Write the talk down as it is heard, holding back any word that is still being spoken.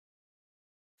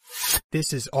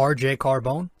This is RJ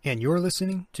Carbone, and you're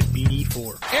listening to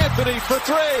BD4. Anthony for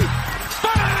three.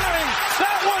 Bang!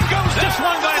 That one goes this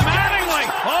one by Mattingly.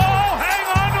 Oh, hang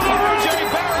on to the RJ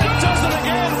Barrett does it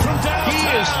again from downtown. He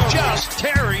is just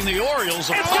tearing the Orioles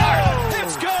apart.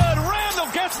 It's good. Randall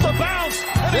gets the bounce,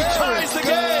 and he ties the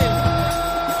game.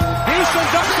 Houston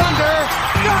ducks under.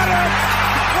 Got it!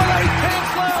 With 8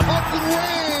 tenths left. Up and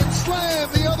ran.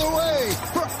 Slam the other way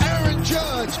for Aaron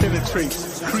Judge.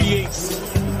 Penetrates, creates,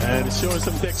 and showing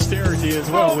some dexterity as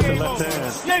well with the left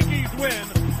hand. Yankees win.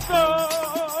 The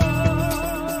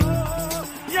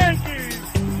Yankees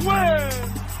win.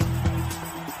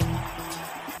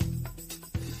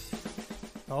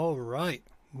 All right.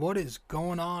 What is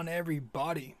going on,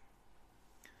 everybody?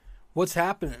 What's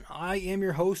happening? I am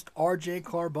your host, RJ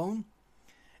Carbone,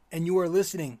 and you are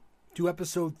listening to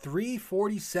episode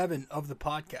 347 of the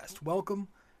podcast. Welcome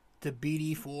to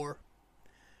BD4,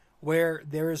 where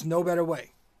there is no better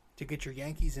way to get your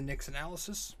Yankees and Knicks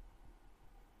analysis.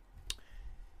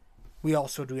 We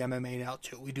also do MMA now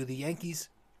too. We do the Yankees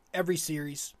every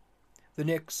series, the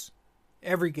Knicks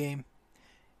every game,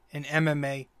 and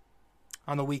MMA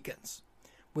on the weekends,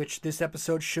 which this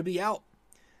episode should be out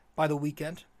by the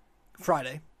weekend,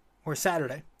 Friday or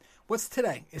Saturday. What's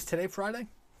today? Is today Friday?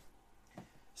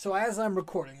 So as I'm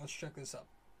recording, let's check this up.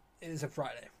 It is a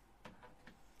Friday,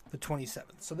 the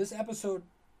 27th. So this episode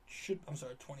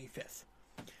 25th.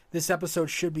 This episode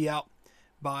should be out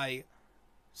by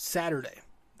Saturday,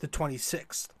 the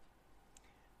 26th.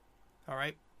 All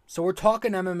right. So we're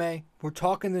talking MMA. We're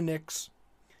talking the Knicks.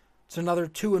 It's another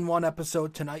 2-in-1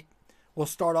 episode tonight. We'll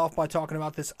start off by talking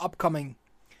about this upcoming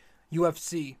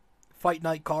UFC Fight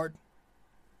Night card.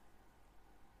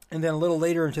 And then a little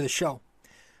later into the show,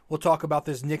 we'll talk about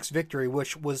this Knicks victory,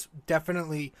 which was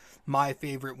definitely my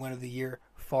favorite win of the year,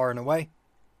 far and away.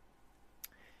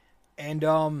 And,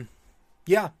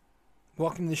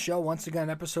 welcome to the show. Once again,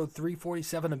 episode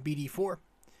 347 of BD4.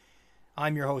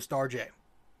 I'm your host, RJ.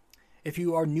 If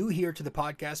you are new here to the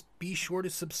podcast, be sure to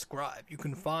subscribe. You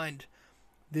can find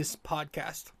this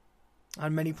podcast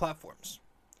on many platforms.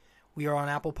 We are on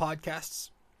Apple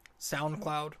Podcasts,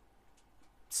 SoundCloud,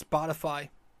 Spotify,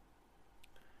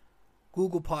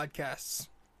 Google Podcasts,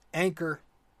 Anchor,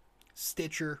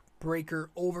 Stitcher, Breaker,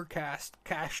 Overcast,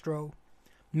 Castro,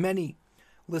 many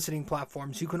listening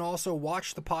platforms. You can also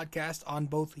watch the podcast on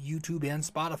both YouTube and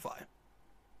Spotify.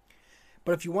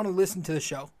 But if you want to listen to the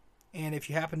show, and if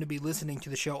you happen to be listening to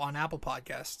the show on Apple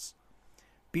Podcasts,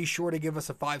 be sure to give us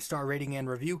a 5-star rating and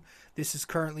review. This is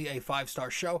currently a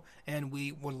 5-star show, and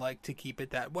we would like to keep it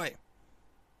that way.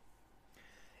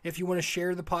 If you want to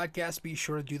share the podcast, be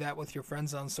sure to do that with your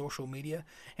friends on social media.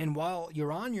 And while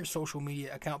you're on your social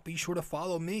media account, be sure to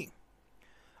follow me.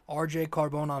 RJ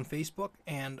Carbone on Facebook,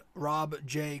 and Rob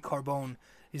J. Carbone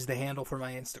is the handle for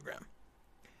my Instagram.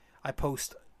 I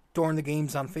post during the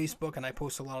games on Facebook, and I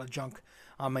post a lot of junk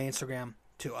on my Instagram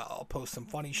too. I'll post some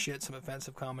funny shit, some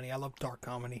offensive comedy. I love dark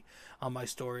comedy on my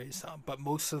stories, but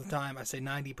most of the time, I say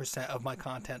 90% of my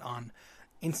content on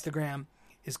Instagram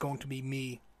is going to be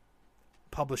me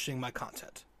publishing my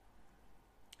content.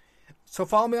 So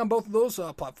follow me on both of those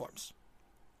platforms.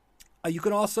 You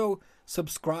can also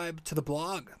subscribe to the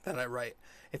blog that I write.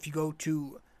 If you go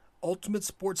to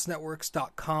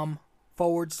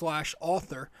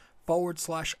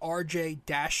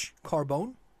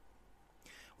ultimatesportsnetworks.com/author/RJ-Carbone.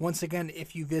 Once again,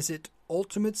 if you visit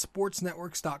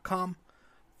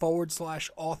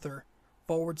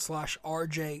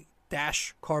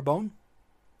ultimatesportsnetworks.com/author/RJ-Carbone,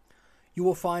 you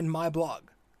will find my blog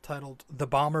titled The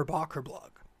Bomber Bocker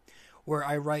Blog, where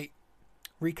I write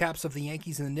recaps of the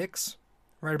Yankees and the Knicks.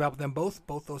 Write about them both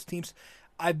those teams.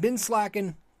 I've been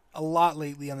slacking a lot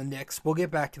lately on the Knicks. We'll get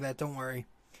back to that, don't worry.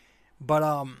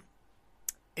 But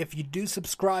if you do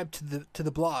subscribe to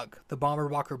the blog, the Bomber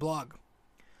Bocker blog,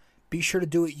 be sure to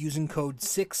do it using code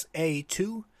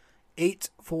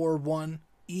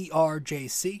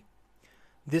 6A2841ERJC.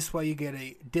 This way you get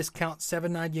a discount,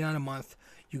 $7.99 a month.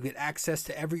 You get access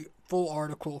to every full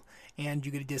article, and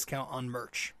you get a discount on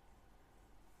merch.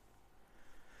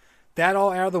 That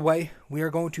all out of the way, we are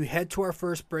going to head to our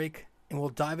first break, and we'll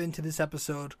dive into this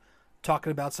episode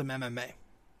talking about some MMA.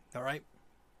 All right?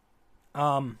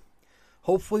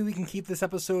 Hopefully we can keep this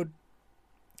episode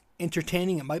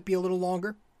entertaining. It might be a little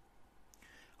longer.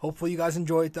 Hopefully you guys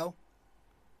enjoy it, though.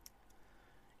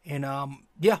 And,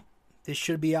 this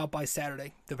should be out by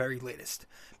Saturday, the very latest,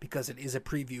 because it is a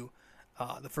preview.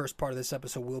 The first part of this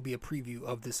episode will be a preview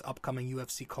of this upcoming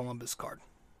UFC Columbus card.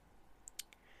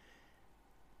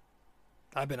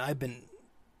 I've been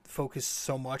focused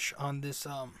so much on this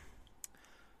on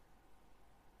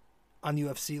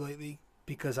UFC lately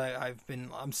because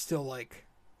I'm still like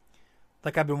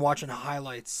Like I've been watching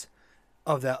highlights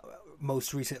of that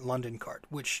most recent London card,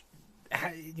 which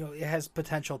it has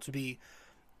potential to be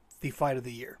the fight of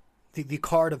the year, the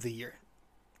card of the year,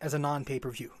 as a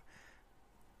non-pay-per-view.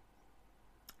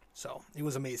 So it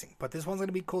was amazing. But this one's going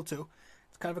to be cool too.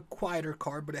 It's kind of a quieter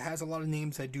card, but it has a lot of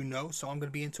names I do know, so I'm going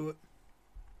to be into it.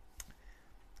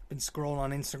 Been scrolling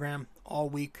on Instagram all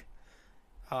week.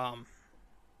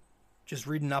 Just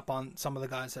reading up on some of the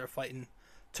guys that are fighting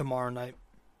tomorrow night.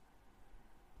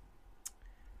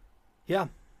 Yeah.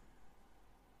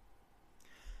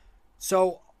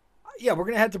 So, yeah, we're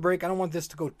going to head to break. I don't want this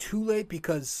to go too late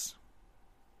because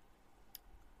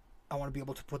I want to be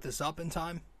able to put this up in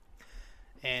time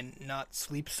and not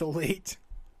sleep so late.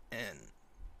 And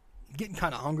I'm getting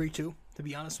kind of hungry too, to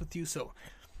be honest with you. So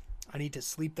I need to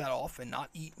sleep that off and not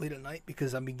eat late at night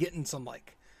because I've been getting some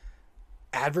like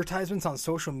advertisements on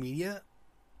social media,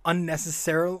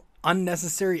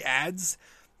 unnecessary ads,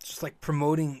 just like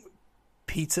promoting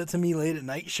pizza to me late at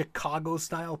night, Chicago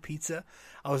style pizza.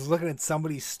 I was looking at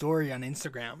somebody's story on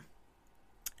Instagram.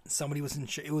 Somebody was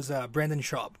it was Brendan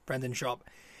Schaub,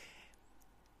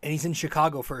 and he's in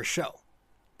Chicago for a show,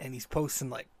 and he's posting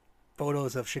like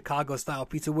photos of Chicago style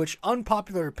pizza, which,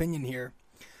 unpopular opinion here,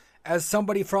 as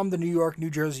somebody from the New York,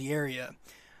 New Jersey area,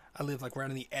 I live like right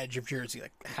on the edge of Jersey,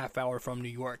 like a half hour from New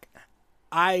York.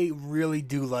 I really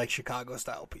do like Chicago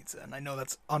style pizza, and I know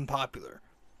that's unpopular,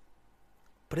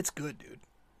 but it's good, dude.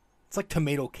 It's like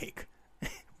tomato cake,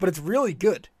 but it's really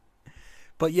good.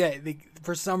 But yeah,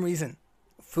 for some reason,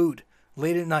 food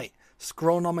late at night,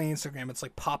 scrolling on my Instagram, it's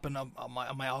like popping up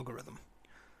on my algorithm.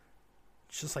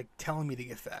 It's just like telling me to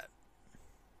get fat.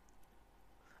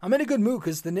 I'm in a good mood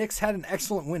because the Knicks had an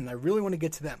excellent win, and I really want to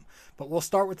get to them. But we'll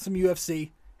start with some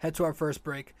UFC, head to our first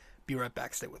break, be right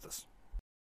back, stay with us.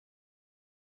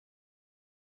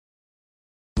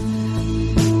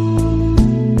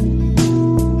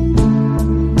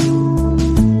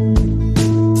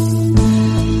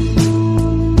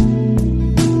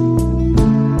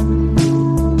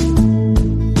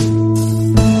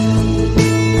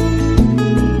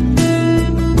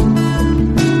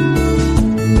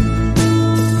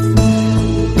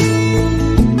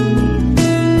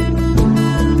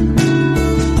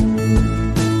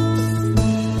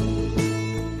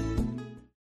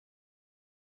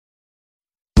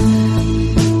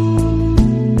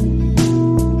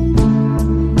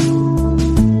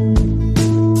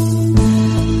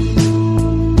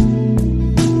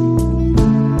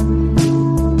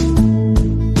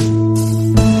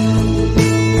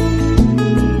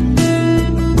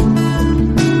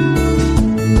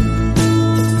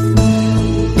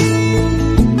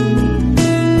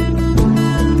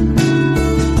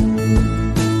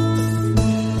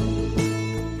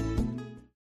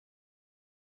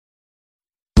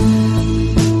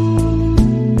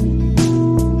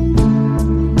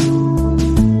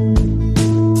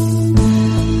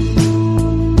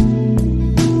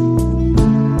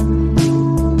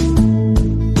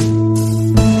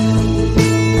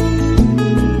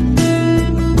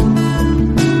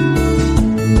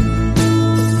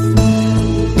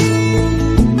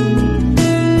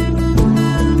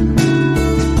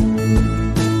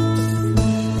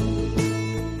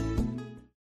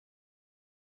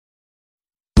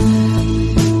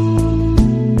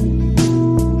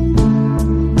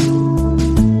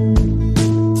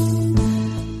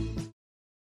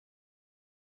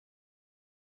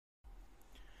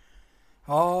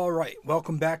 All right,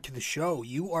 welcome back to the show.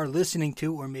 You are listening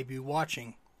to, or maybe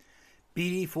watching,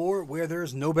 BD4, where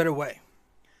there's no better way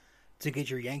to get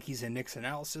your Yankees and Knicks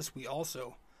analysis. We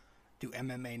also do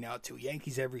MMA now too.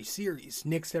 Yankees every series,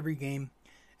 Knicks every game,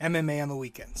 MMA on the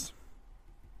weekends.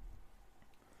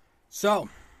 So,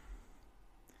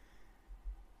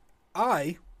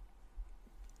 I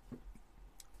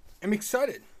am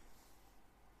excited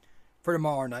for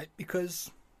tomorrow night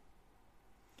because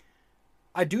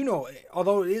I do know,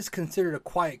 although it is considered a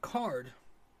quiet card,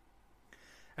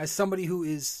 as somebody who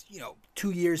is,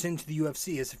 2 years into the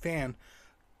UFC as a fan,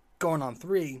 going on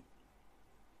 3,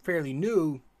 fairly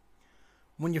new,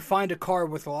 when you find a card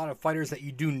with a lot of fighters that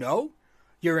you do know,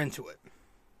 you're into it.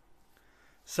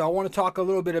 So I want to talk a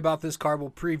little bit about this card.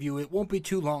 We'll preview it. Won't be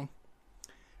too long.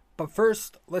 But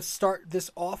first, let's start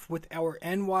this off with our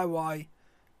NYK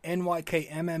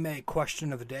MMA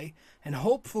question of the day. And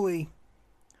hopefully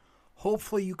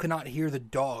you cannot hear the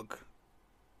dog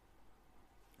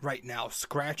right now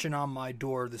scratching on my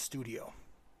door of the studio,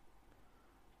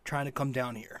 trying to come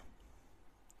down here.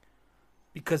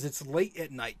 Because it's late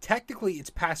at night. Technically, it's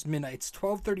past midnight. It's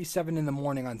 12:37 in the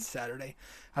morning on Saturday,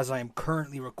 as I am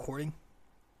currently recording.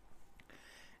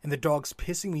 And the dog's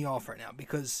pissing me off right now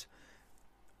because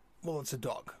Well, it's a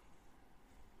dog.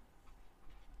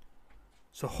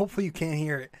 So hopefully you can't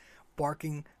hear it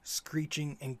barking,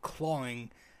 screeching, and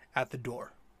clawing at the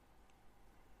door.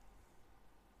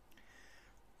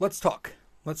 Let's talk.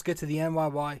 Let's get to the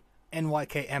NYK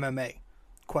MMA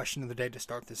question of the day to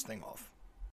start this thing off.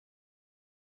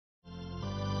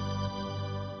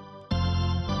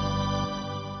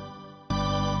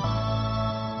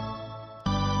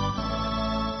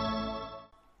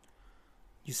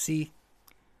 You see,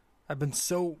 I've been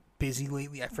so busy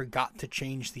lately, I forgot to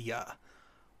change the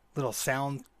little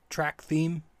soundtrack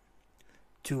theme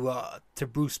to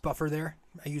Bruce Buffer there.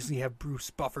 I usually have Bruce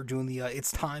Buffer doing the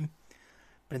It's Time,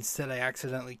 but instead I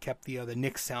accidentally kept the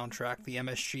Knicks soundtrack, the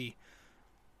MSG,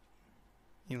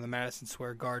 the Madison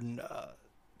Square Garden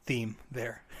theme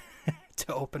there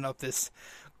to open up this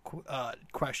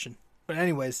question. But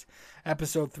anyways,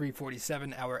 episode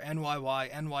 347, our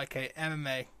NYK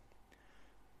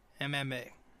MMA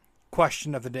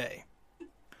question of the day.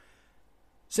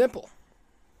 Simple.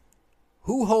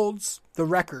 Who holds the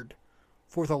record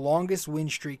for the longest win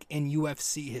streak in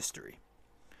UFC history?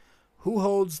 Who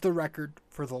holds the record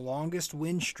for the longest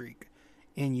win streak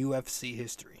in UFC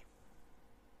history?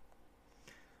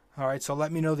 Alright, so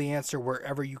let me know the answer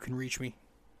wherever you can reach me.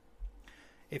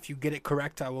 If you get it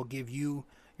correct, I will give you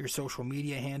your social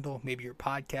media handle, maybe your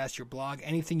podcast, your blog,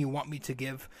 anything you want me to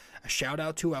give a shout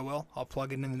out to, I will. I'll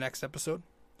plug it in the next episode.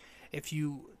 If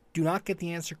you do not get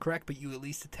the answer correct, but you at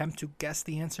least attempt to guess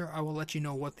the answer, I will let you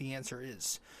know what the answer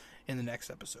is in the next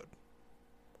episode.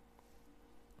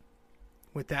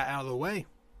 With that out of the way,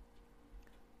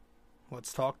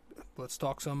 let's talk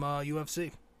some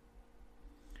UFC.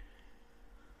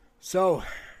 So,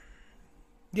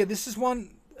 yeah, this is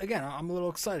one, again, I'm a little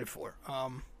excited for.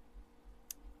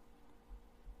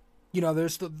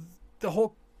 There's the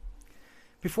whole,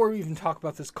 before we even talk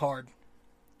about this card,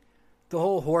 the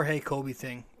whole Jorge Kobe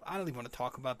thing, I don't even want to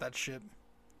talk about that shit.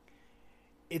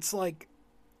 It's like,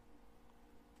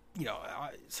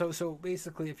 so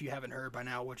basically, if you haven't heard by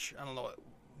now, which I don't know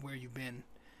where you've been,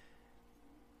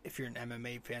 if you're an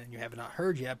MMA fan and you have not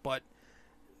heard yet, but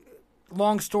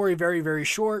long story, very, very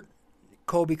short,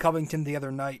 Kobe Covington the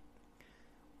other night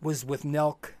was with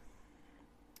Nelk.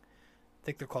 I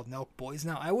think they're called Nelk Boys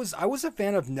now. I was a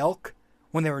fan of Nelk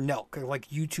when they were Nelk, like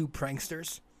YouTube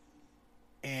pranksters.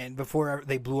 And before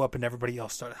they blew up and everybody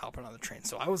else started hopping on the train.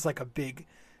 So I was like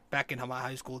back in my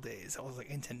high school days, I was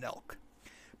like into Nelk.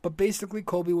 But basically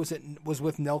Kobe was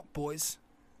with Nelk Boys.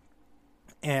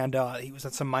 And he was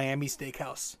at some Miami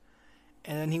steakhouse.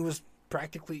 And then he was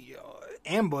practically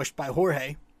ambushed by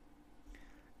Jorge.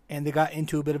 And they got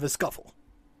into a bit of a scuffle.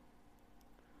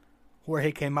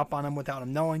 Jorge came up on him without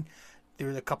him knowing. There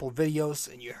were a couple of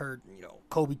videos, and you heard,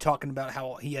 Kobe talking about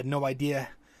how he had no idea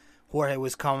Jorge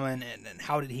was coming, and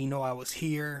how did he know I was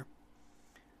here?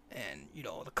 And,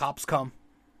 the cops come,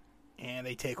 and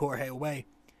they take Jorge away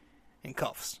in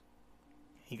cuffs.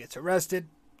 He gets arrested,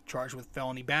 charged with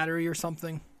felony battery or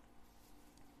something.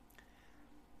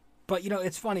 But,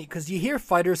 it's funny, because you hear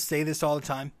fighters say this all the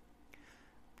time,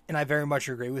 and I very much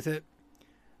agree with it.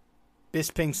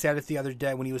 Bisping said it the other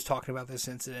day when he was talking about this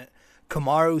incident.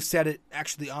 Kamaru said it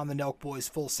actually on the Nelk Boys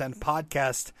Full Send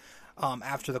podcast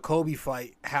after the Kobe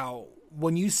fight, how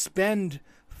when you spend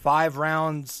 5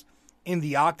 rounds in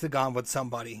the octagon with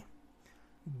somebody,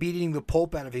 beating the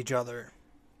pulp out of each other,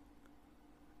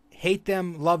 hate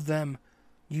them, love them,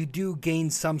 you do gain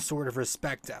some sort of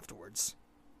respect afterwards.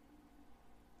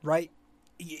 Right?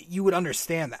 You would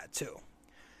understand that too.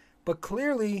 But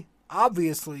clearly,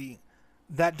 obviously,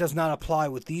 that does not apply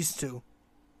with these two.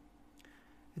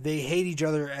 They hate each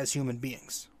other as human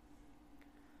beings.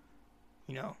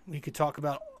 We could talk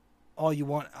about all you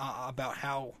want about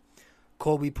how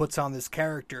Kobe puts on this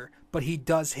character, but he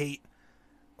does hate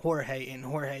Jorge, and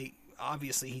Jorge,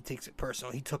 obviously, he takes it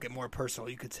personal. He took it more personal.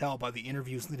 You could tell by the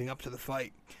interviews leading up to the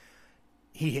fight.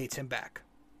 He hates him back.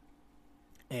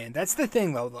 And that's the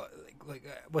thing, though,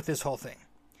 with this whole thing.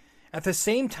 At the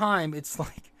same time, it's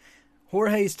like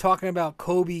Jorge's talking about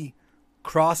Kobe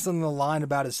crossing the line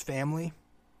about his family.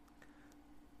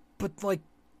 But,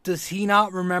 does he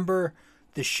not remember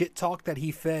the shit talk that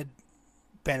he fed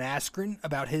Ben Askren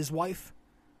about his wife?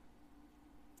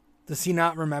 Does he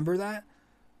not remember that?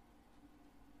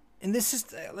 And this is,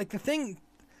 the thing,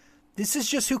 this is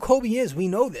just who Kobe is. We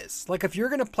know this. If you're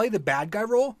going to play the bad guy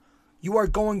role, you are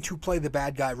going to play the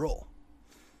bad guy role.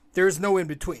 There is no in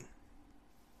between.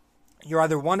 You're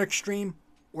either one extreme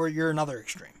or you're another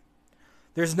extreme.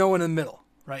 There's no one in the middle,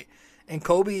 right? And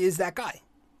Kobe is that guy.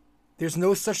 There are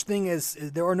no such thing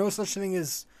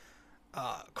as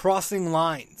crossing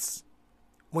lines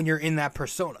when you're in that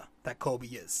persona that Kobe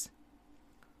is.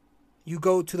 You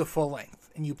go to the full length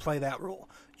and you play that role.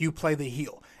 You play the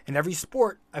heel. And every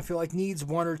sport, I feel like, needs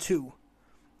one or two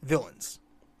villains.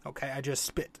 Okay, I just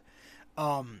spit.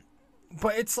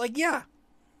 But it's like, yeah,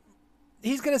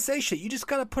 he's going to say shit. You just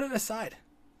got to put it aside.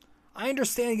 I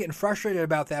understand getting frustrated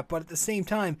about that, but at the same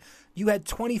time, you had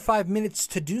 25 minutes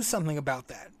to do something about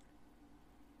that.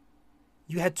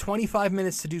 You had 25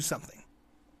 minutes to do something.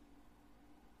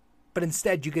 But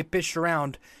instead, you get bitched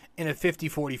around in a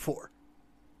 50-44.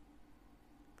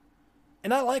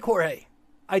 And I like Jorge.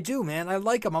 I do, man. I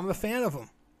like him. I'm a fan of him.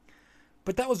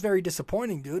 But that was very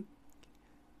disappointing, dude.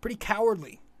 Pretty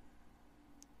cowardly.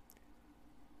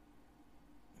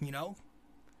 You know?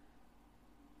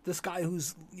 This guy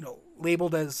who's,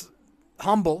 labeled as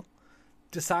humble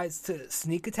decides to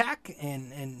sneak attack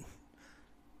and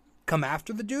come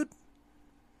after the dude.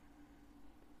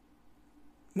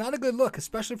 Not a good look,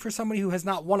 especially for somebody who has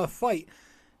not won a fight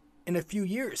in a few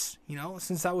years,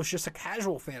 since I was just a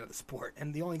casual fan of the sport.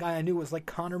 And the only guy I knew was like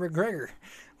Conor McGregor.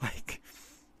 Like,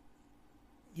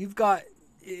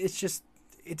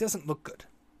 it doesn't look good.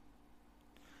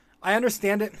 I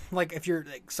understand it. Like, if you're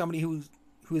like somebody who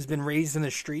has been raised in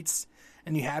the streets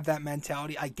and you have that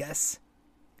mentality, I guess.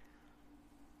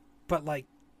 But like,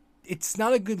 it's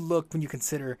not a good look when you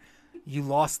consider you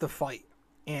lost the fight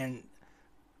and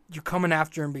you're coming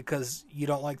after him because you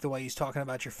don't like the way he's talking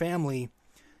about your family.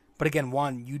 But again,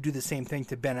 one, you do the same thing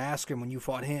to Ben Askren when you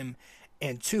fought him.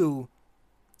 And two,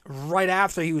 right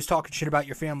after he was talking shit about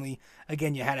your family,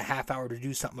 again, you had a half hour to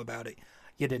do something about it.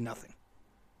 You did nothing.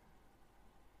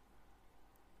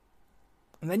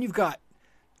 And then you've got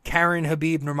Karen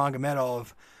Habib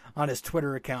Nurmagomedov on his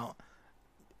Twitter account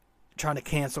trying to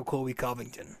cancel Colby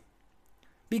Covington.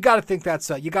 But you got to think that's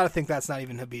not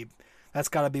even Habib. That's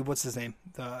got to be, what's his name?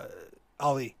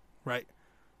 Ali, right?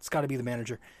 It's got to be the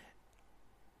manager.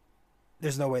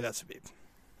 There's no way that's Habib.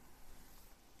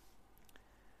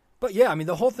 But yeah, I mean,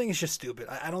 the whole thing is just stupid.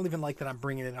 I don't even like that I'm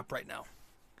bringing it up right now.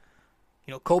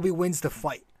 Colby wins the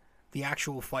fight. The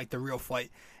actual fight, the real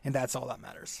fight. And that's all that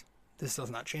matters. This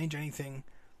does not change anything.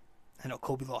 I know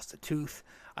Colby lost a tooth.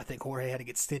 I think Jorge had to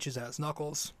get stitches at his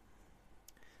knuckles.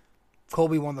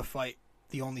 Colby won the fight.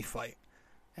 The only fight.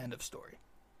 End of story.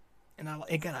 And I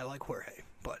like Jorge,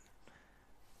 but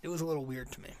it was a little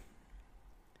weird to me.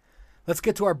 Let's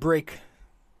get to our break.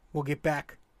 We'll get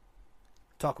back.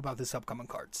 Talk about this upcoming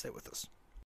card. Stay with us.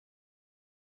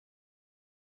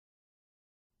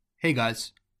 Hey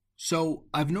guys. So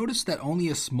I've noticed that only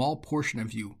a small portion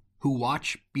of you who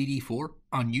watch BD4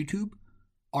 on YouTube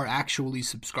are actually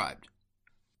subscribed.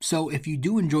 So if you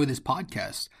do enjoy this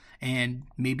podcast and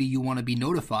maybe you want to be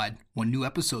notified when new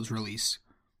episodes release,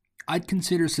 I'd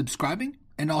consider subscribing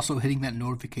and also hitting that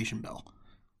notification bell.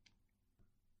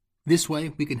 This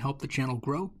way we can help the channel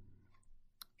grow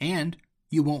and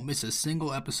you won't miss a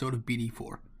single episode of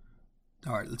BD4.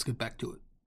 Alright, let's get back to it.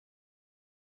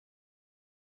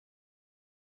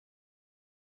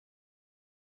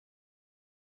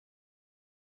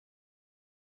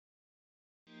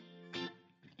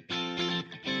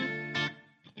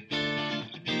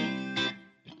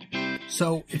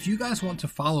 So, if you guys want to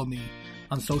follow me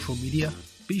on social media,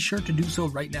 be sure to do so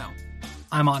right now.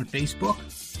 I'm on Facebook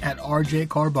at RJ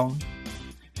Carbone,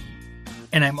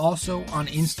 and I'm also on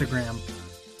Instagram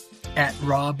at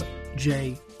Rob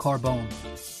J. Carbone.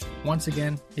 Once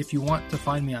again, if you want to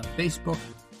find me on Facebook,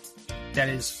 that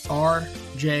is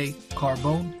RJ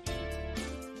Carbone.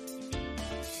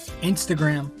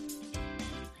 Instagram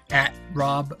at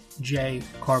Rob J.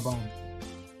 Carbone.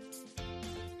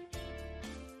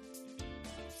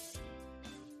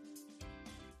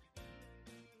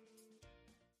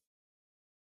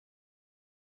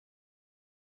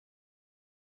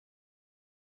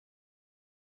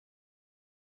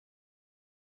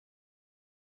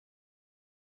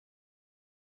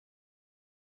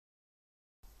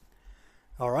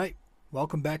 All right,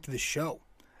 welcome back to the show,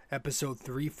 episode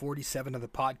 347 of the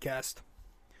podcast.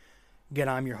 Again,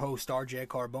 I'm your host, RJ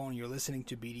Carbone. You're listening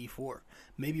to BD4.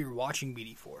 Maybe you're watching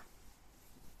BD4.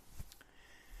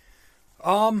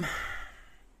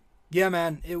 Yeah,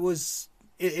 man,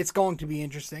 it's going to be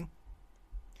interesting.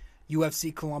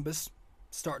 UFC Columbus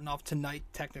starting off tonight,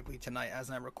 technically tonight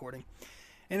as I'm recording.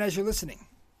 And as you're listening,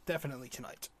 definitely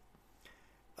tonight.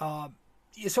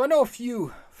 So I know a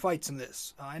few fights in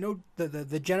this. I know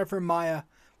the Jennifer Maia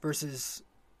versus,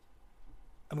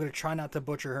 I'm going to try not to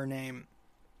butcher her name,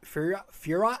 Firo?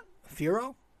 I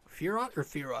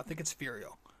think it's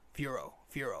Firo.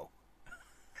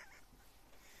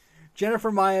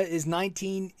 Jennifer Maia is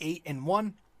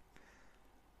 19-8-1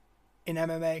 in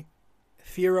MMA.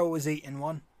 Firo is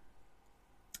 8-1.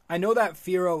 I know that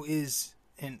Firo is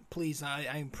and please,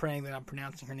 I'm praying that I'm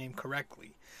pronouncing her name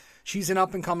correctly. She's an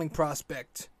up-and-coming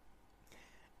prospect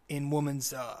in the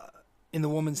women's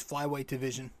flyweight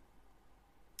division.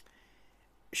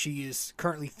 She is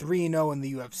currently 3-0 in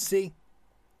the UFC.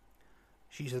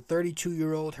 She's a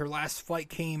 32-year-old. Her last fight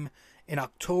came in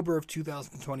October of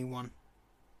 2021.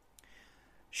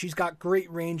 She's got great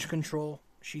range control.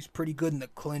 She's pretty good in the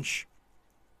clinch.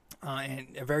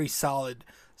 And a very solid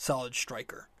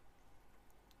striker.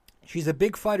 She's a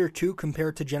big fighter, too,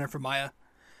 compared to Jennifer Maia.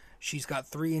 She's got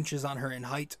 3 inches on her in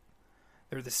height.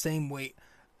 They're the same weight.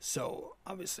 So,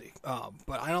 obviously.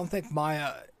 But I don't think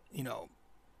Maia,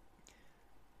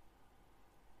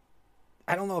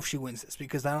 I don't know if she wins this,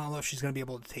 because I don't know if she's going to be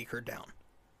able to take her down.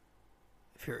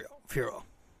 Fiorot.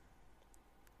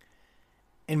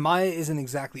 And Maia isn't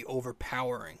exactly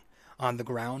overpowering on the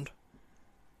ground.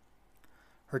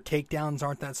 Her takedowns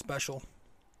aren't that special.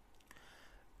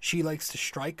 She likes to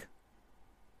strike.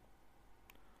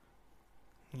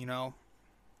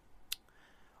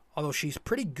 Although she's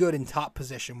pretty good in top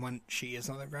position when she is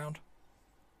on the ground.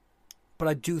 But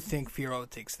I do think Fiorot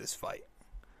takes this fight.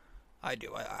 I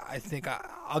do. I think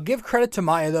I'll give credit to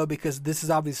Maia, though, because this is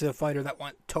obviously a fighter that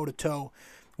went toe-to-toe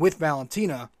with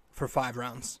Valentina for 5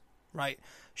 rounds, right?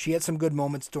 She had some good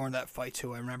moments during that fight,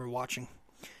 too. I remember watching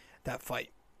that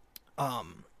fight.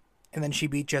 And then she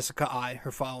beat Jessica Ai,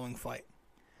 her following fight.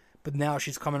 But now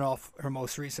she's coming off her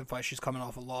most recent fight. She's coming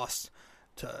off a loss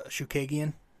to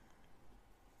Chookagian,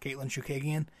 Caitlin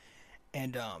Chookagian.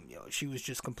 And, she was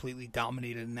just completely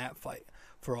dominated in that fight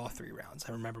for all 3 rounds.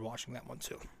 I remember watching that one,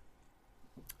 too.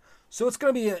 So it's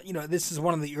going to be, this is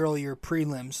one of the earlier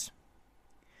prelims.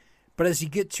 But as you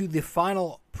get to the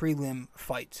final prelim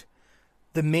fight,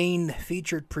 the main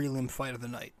featured prelim fight of the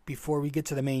night, before we get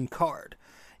to the main card,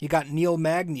 you got Neil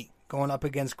Magny going up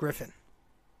against Griffin.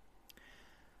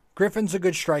 Griffin's a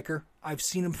good striker. I've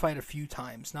seen him fight a few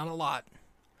times, not a lot.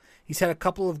 He's had a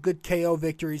couple of good KO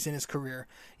victories in his career.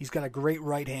 He's got a great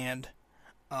right hand.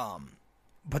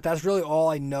 But that's really all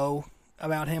I know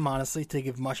about him, honestly, to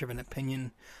give much of an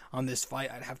opinion on this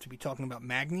fight. I'd have to be talking about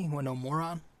Magny, who I know more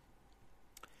on.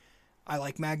 I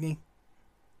like Magny.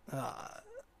 What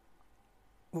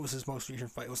was his most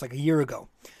recent fight? It was like a year ago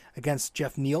against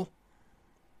Jeff Neal.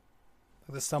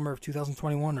 The summer of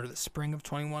 2021 or the spring of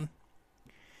 21.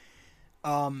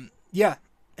 Yeah,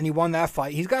 and he won that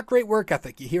fight. He's got great work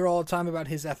ethic. You hear all the time about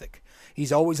his ethic.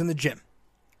 He's always in the gym.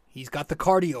 He's got the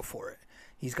cardio for it.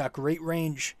 He's got great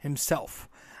range himself.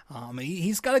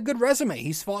 He's got a good resume.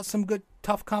 He's fought some good,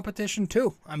 tough competition,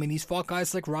 too. I mean, he's fought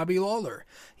guys like Robbie Lawler.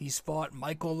 He's fought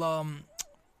Michael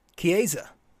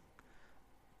Chiesa,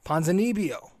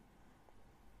 Ponzinibbio,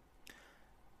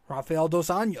 Rafael Dos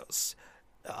Anjos,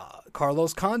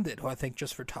 Carlos Condit, who I think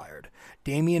just retired,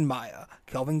 Damian Maia,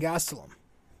 Kelvin Gastelum.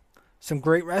 Some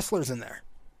great wrestlers in there.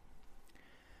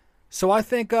 So I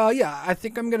think, I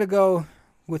think I'm going to go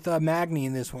with Magny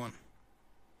in this one.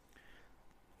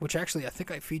 Which actually, I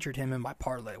think I featured him in my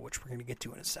parlay, which we're going to get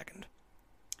to in a second.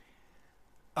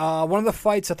 One of the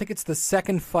fights, I think it's the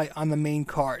second fight on the main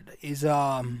card, is, hold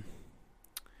on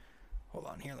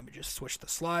here, let me just switch the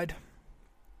slide.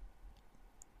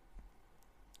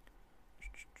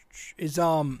 Is,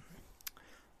 Oleinik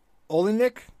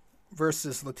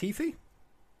versus Latifi.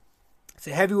 It's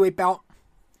a heavyweight bout.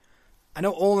 I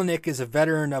know Oleinik is a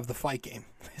veteran of the fight game.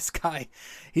 This guy,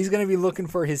 he's going to be looking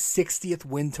for his 60th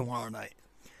win tomorrow night.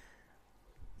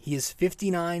 He is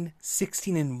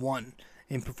 59-16-1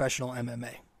 in professional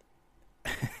MMA.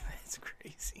 That's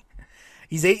crazy.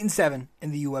 He's 8-7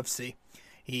 in the UFC.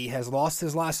 He has lost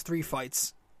his last 3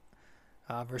 fights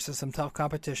versus some tough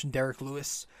competition. Derek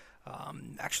Lewis,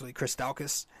 Chris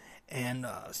Daukaus, and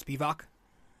Spivak.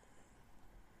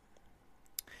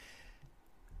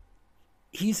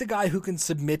 He's a guy who can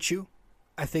submit you.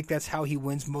 I think that's how he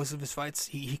wins most of his fights.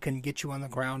 He can get you on the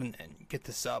ground and get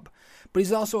the sub. But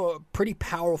he's also a pretty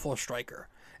powerful striker,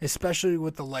 especially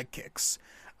with the leg kicks.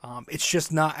 It's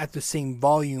just not at the same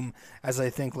volume as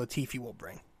I think Latifi will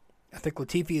bring. I think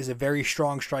Latifi is a very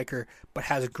strong striker, but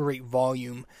has great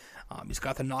volume. He's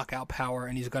got the knockout power,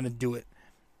 and he's going to do it,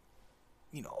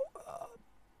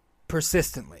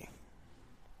 persistently,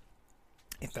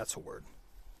 if that's a word.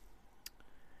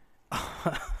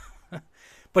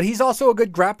 But he's also a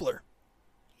good grappler.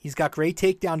 He's got great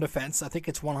takedown defense. I think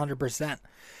it's 100%.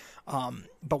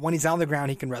 But when he's on the ground,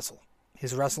 he can wrestle.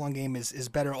 His wrestling game is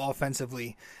better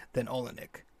offensively than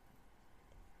Oleinik.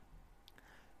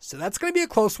 So that's going to be a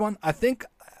close one. I think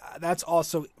that's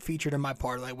also featured in my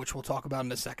parlay, which we'll talk about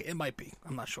in a second. It might be.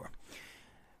 I'm not sure.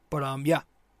 But, yeah.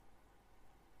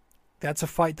 That's a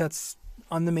fight that's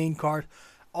on the main card.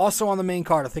 Also on the main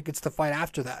card, I think it's the fight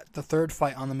after that, the third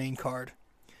fight on the main card.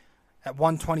 At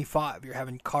 125, you're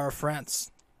having Kai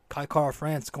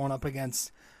Kara-France going up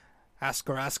against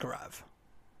Askar Askarov.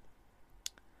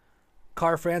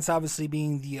 Kara-France obviously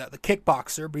being the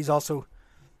kickboxer, but he's also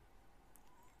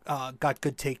got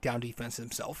good takedown defense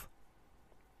himself.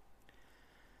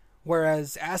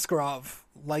 Whereas Askarov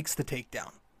likes the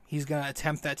takedown. He's going to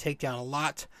attempt that takedown a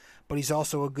lot, but he's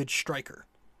also a good striker.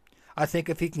 I think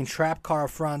if he can trap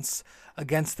Kara-France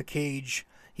against the cage,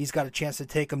 he's got a chance to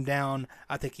take him down.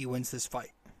 I think he wins this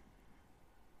fight.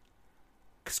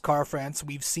 Because Kara-France,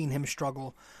 we've seen him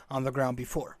struggle on the ground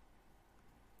before.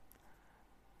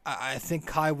 I think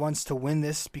Kai wants to win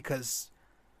this because,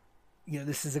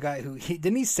 this is a guy who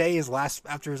didn't he say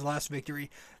after his last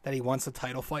victory that he wants a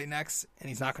title fight next, and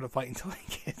he's not going to fight until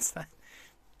he gets that.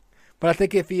 But I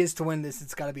think if he is to win this,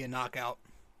 it's got to be a knockout.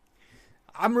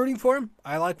 I'm rooting for him.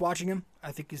 I like watching him.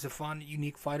 I think he's a fun,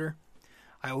 unique fighter.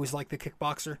 I always like the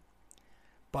kickboxer.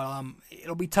 But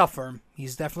it'll be tough for him.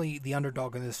 He's definitely the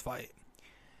underdog in this fight.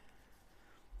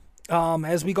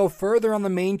 As we go further on the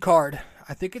main card,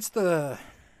 I think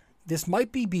this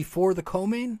might be before the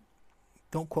co-main.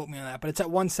 Don't quote me on that. But it's at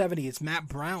 170. It's Matt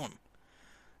Brown.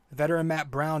 The veteran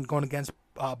Matt Brown going against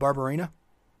Barberena.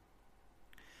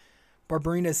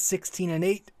 Barberena is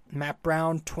 16-8. Matt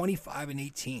Brown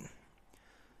 25-18.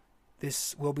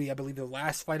 This will be, I believe, the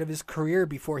last fight of his career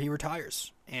before he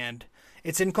retires. And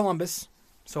it's in Columbus,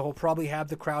 so he'll probably have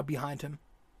the crowd behind him.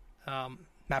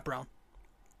 Matt Brown.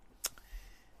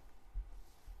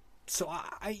 So,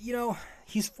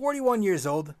 he's 41 years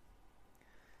old.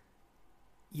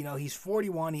 He's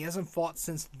 41. He hasn't fought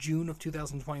since June of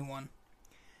 2021.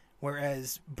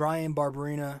 Whereas Bryan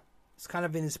Barberena is kind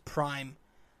of in his prime.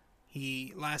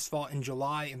 He last fought in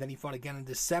July, and then he fought again in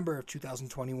December of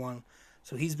 2021.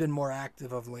 So he's been more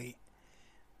active of late.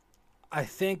 I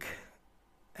think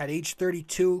at age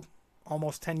 32,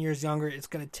 almost 10 years younger, it's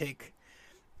going to take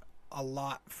a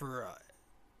lot for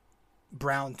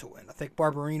Brown to win. I think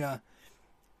Barberena,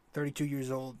 32 years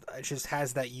old, just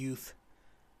has that youth.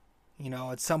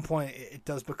 At some point, it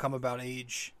does become about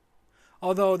age.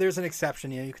 Although there's an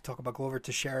exception. You could talk about Glover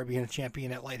Teixeira being a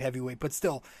champion at light heavyweight, but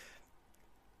still,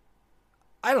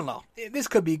 I don't know. This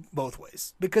could be both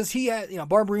ways because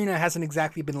Barberena hasn't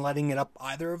exactly been letting it up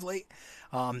either of late.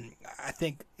 I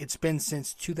think it's been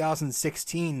since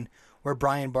 2016 where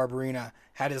Bryan Barberena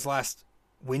had his last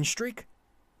win streak,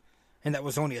 and that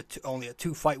was only a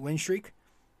 2-fight win streak.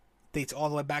 Dates all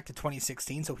the way back to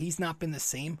 2016, so he's not been the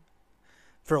same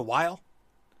for a while.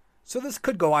 So this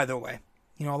could go either way.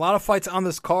 A lot of fights on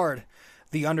this card,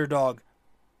 the underdog,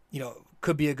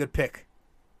 could be a good pick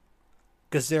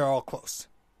because they're all close.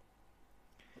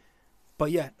 But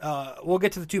yeah, we'll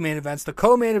get to the two main events. The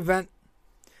co-main event,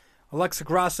 Alexa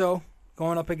Grasso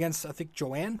going up against, I think,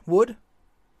 Joanne Wood.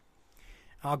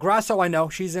 Grasso, I know,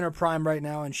 she's in her prime right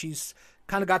now, and she's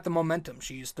kind of got the momentum.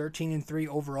 She's 13-3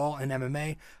 overall in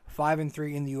MMA,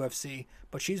 5-3 in the UFC,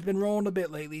 but she's been rolling a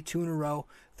bit lately, 2 in a row,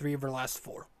 3 of her last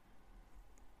 4.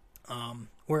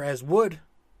 Whereas Wood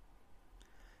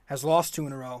has lost 2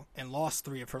 in a row and lost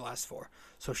 3 of her last 4,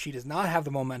 so she does not have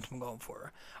the momentum going for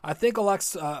her. I think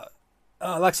Alexa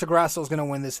Grasso is going to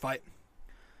win this fight.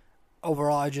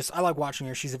 Overall, I like watching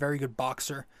her. She's a very good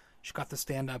boxer. She's got the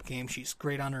stand-up game. She's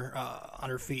great on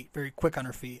her feet, very quick on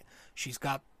her feet. She's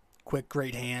got quick,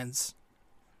 great hands.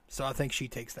 So I think she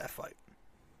takes that fight.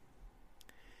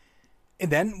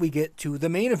 And then we get to the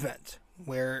main event,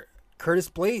 where Curtis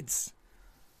Blaydes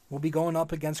will be going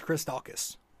up against Chris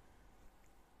Daukaus.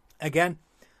 Again,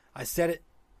 I said it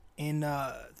in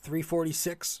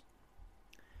 346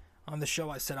 on the show.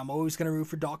 I said I'm always going to root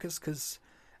for Daukaus because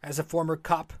as a former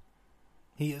cop,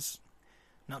 he is,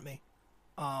 not me.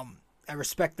 I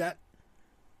respect that.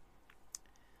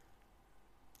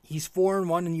 He's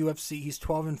 4-1 in UFC. He's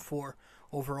 12-4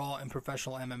 overall in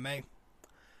professional MMA.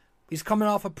 He's coming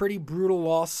off a pretty brutal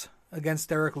loss against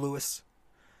Derek Lewis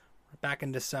back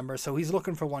in December, so he's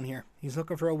looking for one here. He's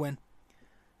looking for a win.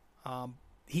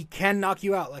 He can knock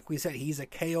you out, like we said. He's a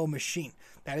KO machine.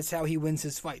 That is how he wins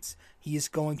his fights. He is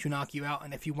going to knock you out,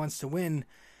 and if he wants to win,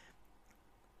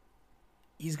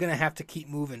 he's going to have to keep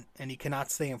moving, and he cannot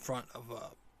stay in front of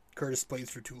Curtis Blaydes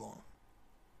for too long.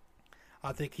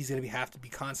 I think he's going to have to be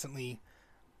constantly,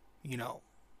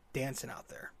 dancing out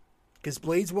there. Because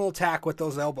Blaydes will attack with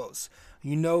those elbows.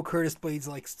 Curtis Blaydes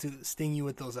likes to sting you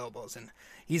with those elbows. And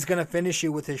he's going to finish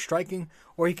you with his striking,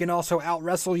 or he can also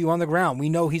out-wrestle you on the ground. We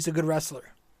know he's a good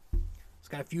wrestler. He's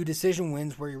got a few decision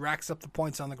wins where he racks up the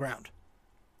points on the ground.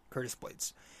 Curtis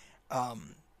Blaydes.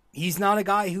 he's not a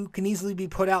guy who can easily be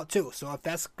put out too. So if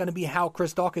that's going to be how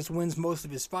Chris Daukaus wins most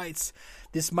of his fights,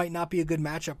 this might not be a good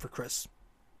matchup for Chris.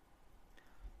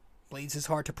 Blaydes is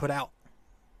hard to put out.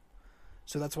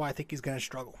 So that's why I think he's going to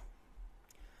struggle.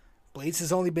 Blaydes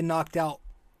has only been knocked out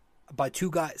by 2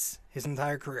 guys his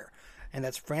entire career. And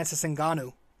that's Francis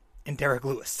Ngannou and Derek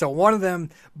Lewis. So one of them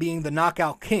being the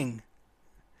knockout king,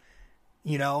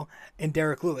 and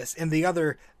Derek Lewis. And the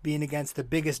other being against the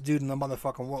biggest dude in the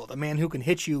motherfucking world. A man who can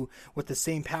hit you with the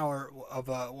same power of,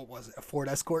 a Ford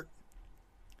Escort.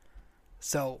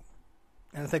 So,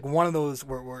 and I think one of those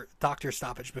were doctor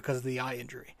stoppage because of the eye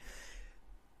injury.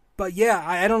 But yeah,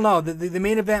 I don't know. The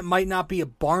main event might not be a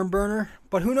barn burner,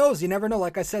 but who knows? You never know.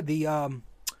 Like I said, the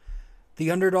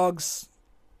underdogs,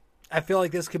 I feel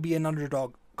like this could be an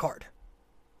underdog card.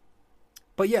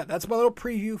 But yeah, that's my little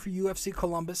preview for UFC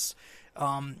Columbus.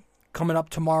 Coming up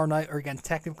tomorrow night, or again,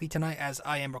 technically tonight as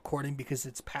I am recording because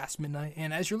it's past midnight.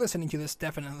 And as you're listening to this,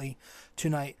 definitely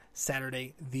tonight,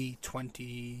 Saturday the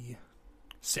 26th.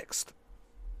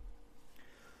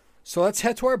 So let's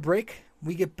head to our break.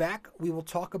 We get back, we will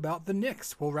talk about the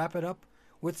Knicks. We'll wrap it up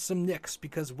with some Knicks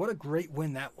because what a great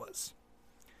win that was.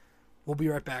 We'll be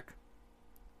right back.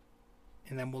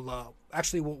 And then we'll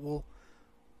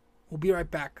be right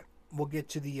back. We'll get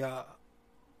to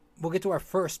our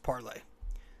first parlay.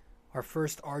 Our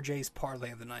first RJ's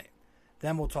parlay of the night.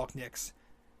 Then we'll talk Knicks.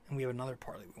 And we have another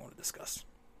parlay we want to discuss.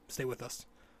 Stay with us.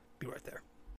 Be right there.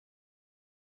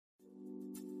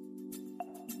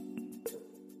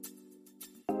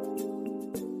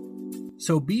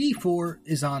 So BD4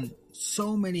 is on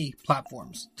so many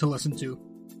platforms to listen to.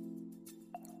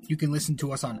 You can listen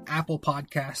to us on Apple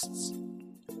Podcasts,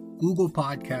 Google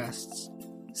Podcasts,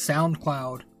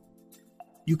 SoundCloud.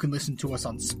 You can listen to us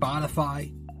on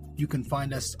Spotify. You can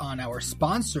find us on our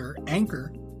sponsor,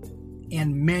 Anchor,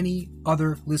 and many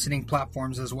other listening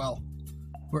platforms as well,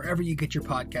 wherever you get your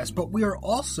podcast. But we are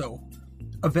also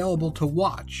available to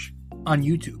watch on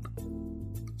YouTube.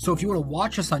 So if you want to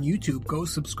watch us on YouTube, go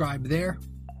subscribe there.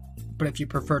 But if you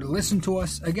prefer to listen to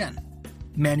us, again,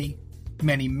 many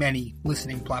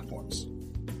listening platforms.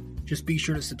 Just be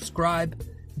sure to subscribe,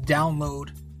 download,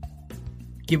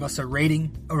 give us a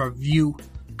rating, a review,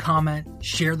 comment,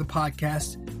 share the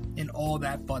podcast, and all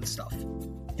that fun stuff.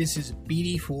 This is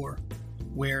BD4,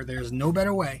 where there's no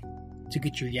better way to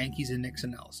get your Yankees and Knicks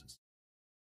analysis.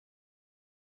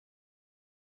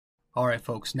 All right,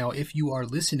 folks. Now, if you are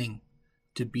listening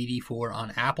to BD4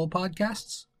 on Apple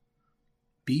Podcasts,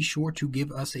 be sure to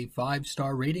give us a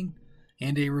 5-star rating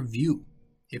and a review,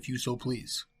 if you so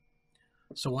please.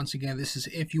 So once again, this is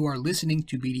if you are listening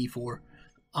to BD4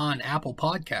 on Apple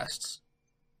Podcasts,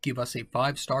 give us a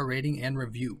 5-star rating and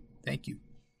review. Thank you.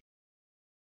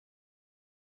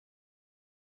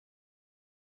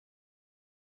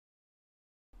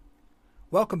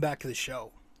 Welcome back to the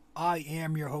show. I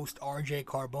am your host, RJ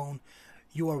Carbone.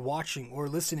 You are watching or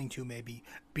listening to maybe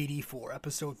BD4,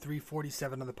 episode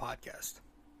 347 of the podcast.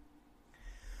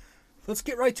 Let's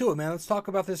get right to it, man. Let's talk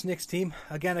about this Knicks team.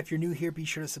 Again, if you're new here, be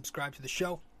sure to subscribe to the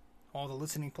show. All the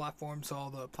listening platforms, all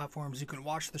the platforms you can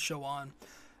watch the show on.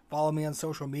 Follow me on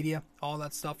social media. All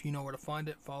that stuff, you know where to find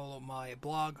it. Follow my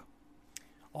blog.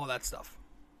 All that stuff.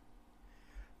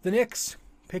 The Knicks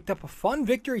picked up a fun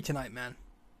victory tonight, man.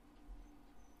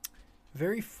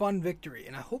 Very fun victory.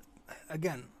 And I hope,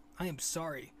 again, I am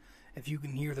sorry if you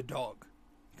can hear the dog.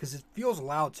 Because it feels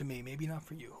loud to me. Maybe not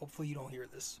for you. Hopefully you don't hear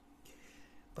this.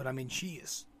 But, I mean, she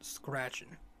is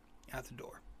scratching at the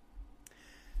door.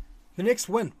 The Knicks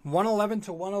win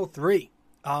 111-103.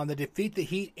 They defeat the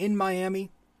Heat in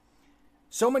Miami.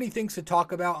 So many things to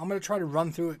talk about. I'm going to try to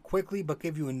run through it quickly, but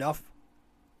give you enough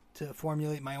to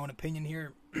formulate my own opinion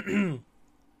here.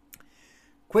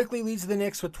 Quickly leads the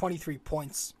Knicks with 23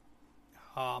 points.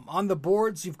 On the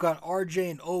boards, you've got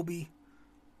RJ and Obi,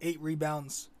 8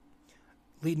 rebounds,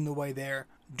 leading the way there.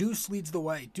 Deuce leads the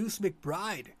way. Deuce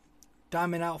McBride,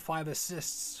 diamond out 5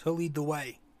 assists. He'll lead the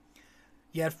way.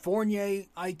 You had Fournier,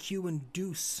 IQ, and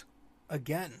Deuce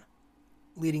again,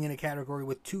 leading in a category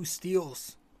with 2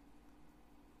 steals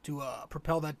to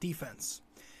propel that defense.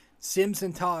 Sims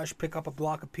and Taj pick up a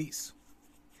block apiece.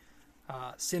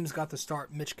 Sims got the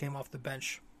start. Mitch came off the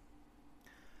bench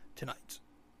tonight.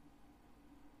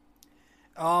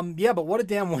 But what a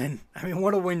damn win. I mean,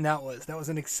 what a win that was. That was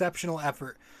an exceptional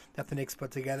effort that the Knicks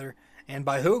put together. And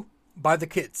by who? By the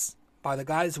kids. By the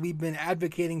guys we've been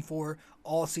advocating for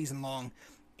all season long.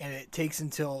 And it takes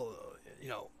until,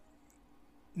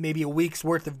 maybe a week's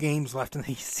worth of games left in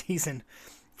the season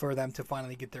for them to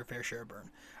finally get their fair share burn.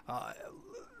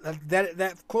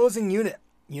 That closing unit,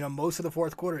 most of the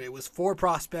fourth quarter, it was 4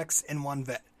 prospects and 1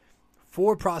 vet.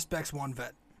 4 prospects, 1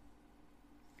 vet.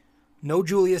 No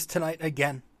Julius tonight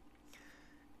again.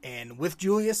 And with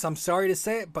Julius, I'm sorry to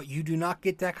say it, but you do not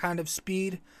get that kind of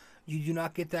speed. You do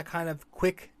not get that kind of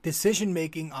quick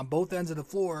decision-making on both ends of the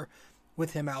floor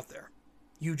with him out there.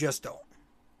 You just don't.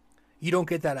 You don't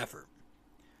get that effort.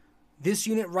 This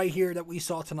unit right here that we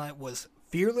saw tonight was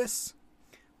fearless,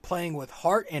 playing with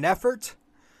heart and effort,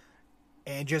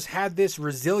 and just had this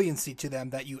resiliency to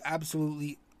them that you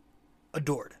absolutely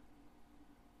adored.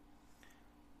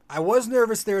 I was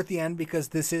nervous there at the end because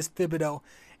this is Thibodeau,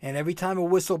 and every time a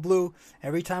whistle blew,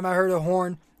 every time I heard a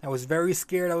horn, I was very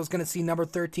scared I was going to see number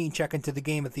 13 check into the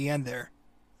game at the end there.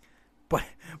 But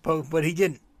he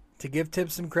didn't. To give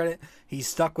Tibbs some credit, he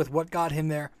stuck with what got him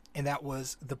there, and that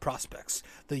was the prospects,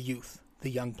 the youth, the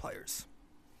young players.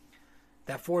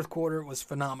 That fourth quarter was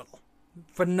phenomenal.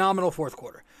 Phenomenal fourth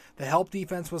quarter. The help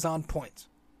defense was on point.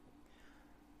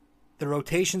 The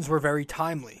rotations were very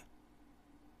timely.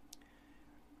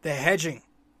 The hedging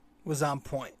was on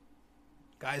point.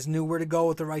 Guys knew where to go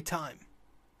at the right time.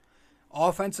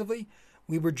 Offensively,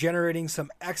 we were generating some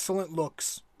excellent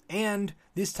looks, and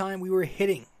this time we were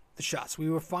hitting the shots. We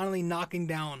were finally knocking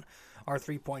down our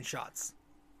three-point shots.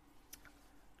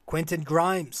 Quentin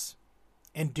Grimes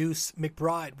and Deuce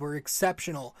McBride were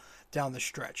exceptional down the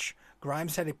stretch.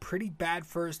 Grimes had a pretty bad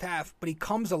first half, but he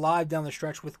comes alive down the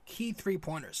stretch with key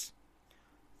three-pointers.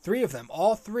 3 of them,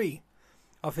 all 3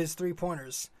 of his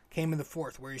three-pointers came in the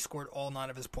fourth, where he scored all 9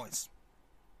 of his points.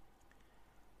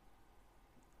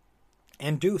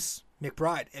 And Deuce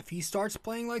McBride, if he starts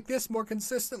playing like this more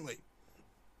consistently,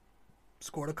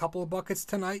 scored a couple of buckets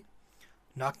tonight,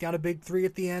 knocked down a big 3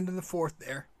 at the end in the fourth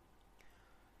there.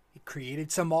 He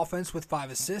created some offense with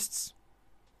 5 assists,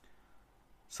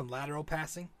 some lateral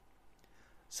passing,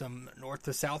 some north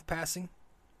to south passing.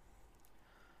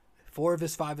 4 of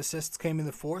his 5 assists came in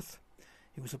the fourth.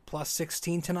 He was a plus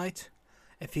 16 tonight.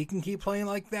 If he can keep playing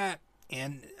like that,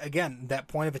 and again, that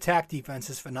point of attack defense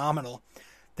is phenomenal,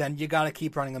 then you got to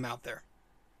keep running him out there.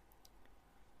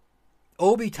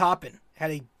 Obi Toppin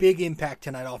had a big impact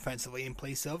tonight offensively in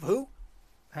place of who?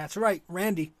 That's right,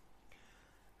 Randy.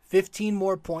 15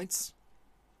 more points,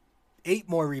 8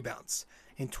 more rebounds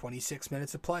in 26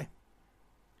 minutes of play.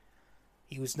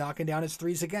 He was knocking down his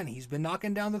threes again. He's been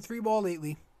knocking down the 3-ball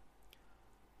lately.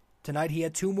 Tonight he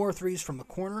had 2 more threes from the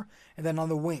corner and then on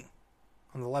the wing,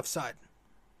 on the left side.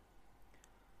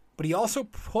 But he also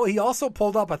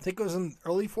pulled up, I think it was in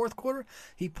early fourth quarter,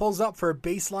 he pulls up for a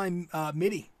baseline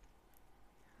midi.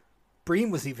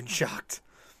 Bream was even shocked.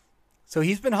 So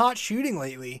he's been hot shooting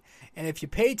lately, and if you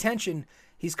pay attention,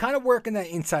 he's kind of working that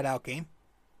inside-out game.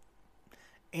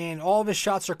 And all of his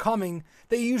shots are coming.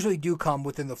 They usually do come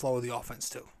within the flow of the offense,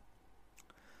 too.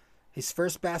 His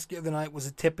first basket of the night was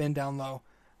a tip in down low.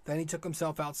 Then he took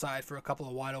himself outside for a couple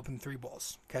of wide-open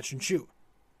 3-balls. Catch and shoot.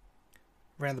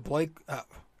 Ran the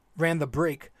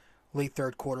break late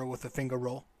third quarter with a finger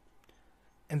roll.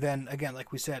 And then, again,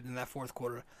 like we said, in that fourth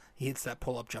quarter, he hits that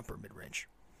pull-up jumper mid-range.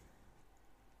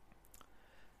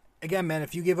 Again, man,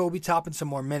 if you give Obi Toppin some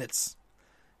more minutes,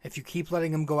 if you keep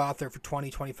letting him go out there for 20,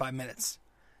 25 minutes,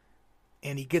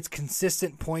 and he gets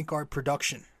consistent point guard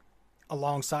production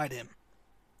alongside him,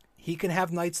 he can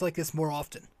have nights like this more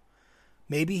often.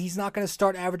 Maybe he's not going to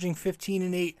start averaging 15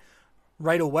 and 8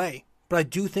 right away, but I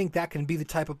do think that can be the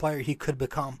type of player he could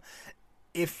become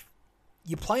if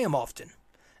you play him often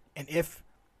and if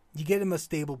you get him a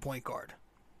stable point guard.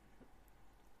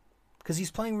 Because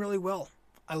he's playing really well.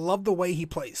 I love the way he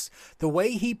plays. The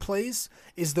way he plays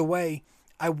is the way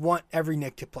I want every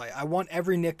Knick to play. I want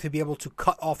every Knick to be able to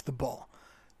cut off the ball,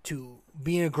 to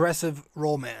be an aggressive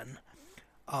roll man,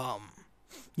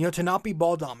 to not be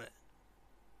ball dominant,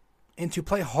 and to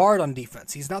play hard on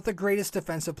defense. He's not the greatest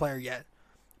defensive player yet,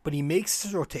 but he makes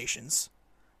his rotations,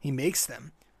 he makes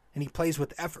them, and he plays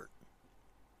with effort.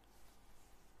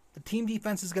 The team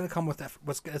defense is going to come with effort.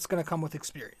 It's going to come with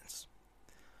experience.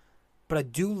 But I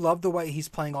do love the way he's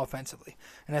playing offensively,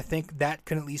 and I think that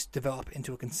can at least develop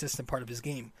into a consistent part of his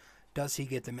game. Does he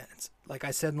get the minutes? Like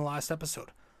I said in the last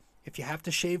episode, if you have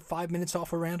to shave 5 minutes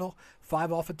off of Randall,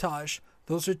 5 off of Taj,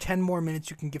 those are 10 more minutes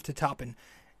you can give to Toppin,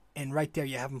 and right there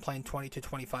you have him playing 20 to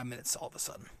 25 minutes all of a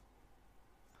sudden.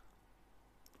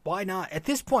 Why not? At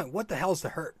this point, what the hell's the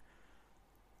hurt?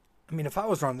 I mean, if I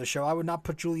was running the show, I would not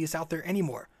put Julius out there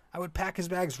anymore. I would pack his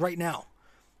bags right now.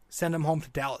 Send him home to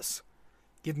Dallas.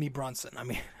 Give me Brunson. I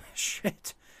mean,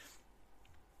 shit.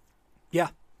 Yeah.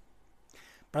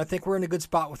 But I think we're in a good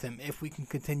spot with him if we can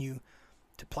continue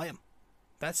to play him.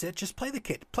 That's it. Just play the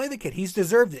kid. Play the kid. He's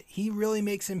deserved it. He really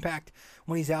makes impact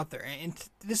when he's out there. And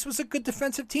this was a good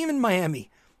defensive team in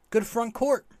Miami. Good front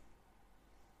court.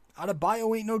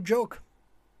 Adebayo ain't no joke.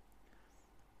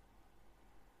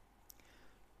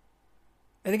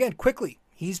 And again, quickly,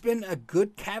 he's been a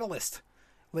good catalyst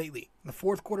lately. The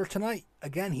fourth quarter tonight,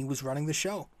 again, he was running the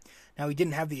show. Now, he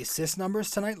didn't have the assist numbers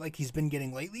tonight like he's been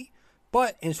getting lately,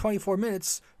 but in 24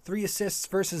 minutes, 3 assists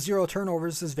versus 0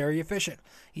 turnovers is very efficient.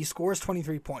 He scores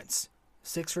 23 points,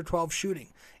 6 for 12 shooting,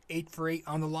 8 for 8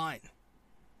 on the line.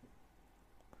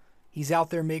 He's out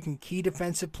there making key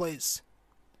defensive plays,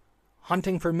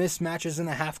 hunting for mismatches in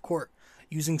the half court,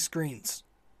 using screens.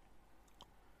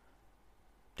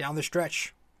 Down the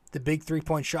stretch, the big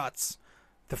 3-point shots,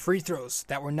 the free throws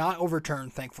that were not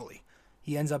overturned, thankfully.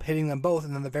 He ends up hitting them both,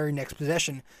 and then the very next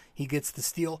possession, he gets the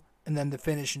steal and then the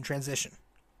finish in transition.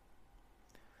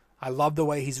 I love the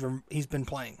way he's been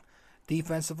playing.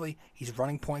 Defensively, he's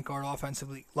running point guard.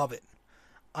 Offensively, love it.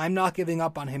 I'm not giving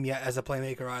up on him yet as a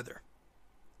playmaker either.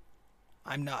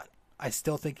 I'm not. I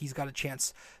still think he's got a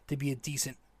chance to be a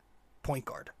decent point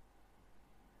guard.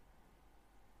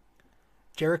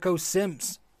 Jericho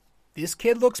Sims. This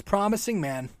kid looks promising,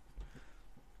 man.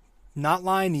 Not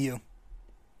lying to you.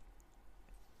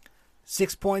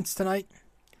 6 points tonight,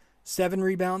 7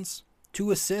 rebounds,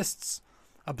 2 assists,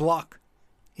 a block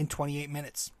in 28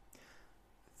 minutes.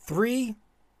 3,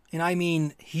 and I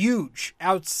mean huge,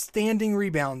 outstanding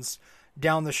rebounds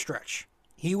down the stretch.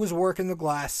 He was working the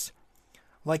glass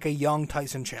like a young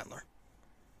Tyson Chandler.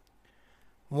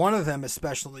 One of them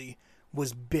especially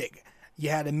was big. You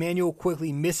had Emmanuel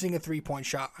Quickley missing a 3-point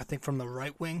shot, I think from the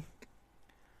right wing.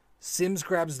 Sims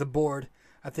grabs the board,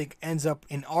 I think ends up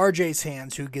in RJ's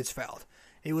hands, who gets fouled.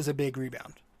 It was a big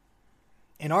rebound.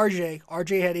 And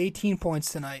RJ had 18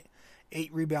 points tonight,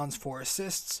 8 rebounds, 4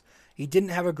 assists. He didn't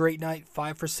have a great night,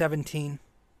 5 for 17.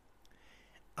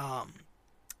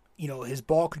 His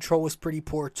ball control was pretty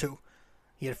poor too.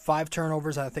 He had 5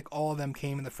 turnovers, and I think all of them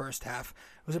came in the first half.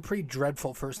 It was a pretty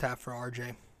dreadful first half for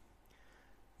RJ.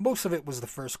 Most of it was the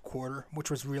first quarter, which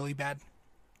was really bad.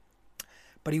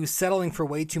 But he was settling for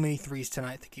way too many threes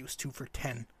tonight. I think he was 2 for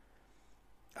 10.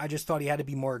 I just thought he had to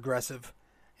be more aggressive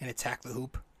and attack the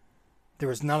hoop. There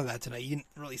was none of that tonight. You didn't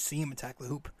really see him attack the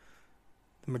hoop.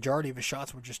 The majority of his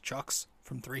shots were just chucks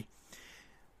from 3.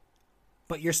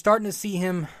 But you're starting to see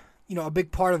him, a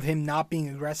big part of him not being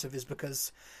aggressive is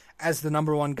because as the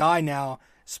number 1 guy now,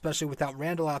 especially without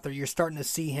Randall out there, you're starting to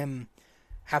see him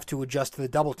have to adjust to the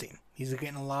double team. He's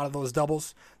getting a lot of those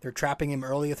doubles. They're trapping him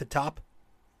early at the top.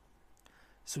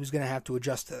 So he's going to have to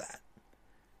adjust to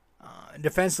that.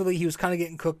 Defensively, he was kind of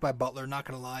getting cooked by Butler, not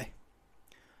going to lie.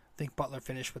 I think Butler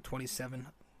finished with 27,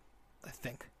 I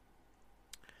think.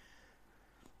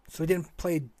 So he didn't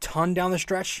play a ton down the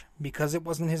stretch because it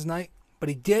wasn't his night. But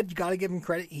he did, got to give him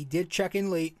credit, he did check in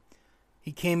late.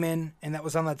 He came in, and that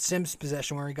was on that Sims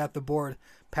possession where he got the board,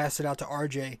 passed it out to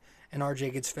RJ, and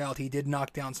RJ gets fouled. He did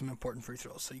knock down some important free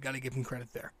throws, so you got to give him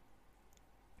credit there.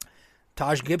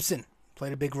 Taj Gibson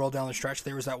played a big role down the stretch.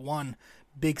 There was that one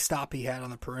big stop he had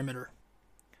on the perimeter,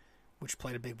 which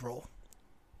played a big role.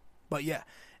 But yeah,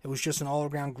 it was just an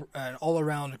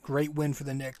all-around great win for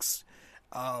the Knicks.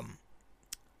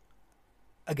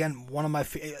 Again,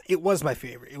 it was my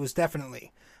favorite. It was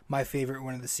definitely my favorite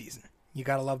win of the season. You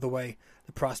got to love the way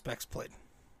the prospects played.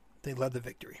 They led the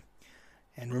victory.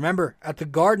 And remember, at the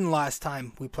Garden last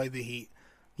time we played the Heat,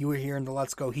 you were hearing the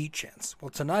Let's Go Heat chants. Well,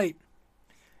 tonight,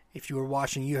 if you were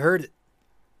watching, you heard it.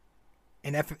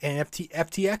 In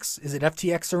FTX, is it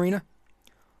FTX Arena?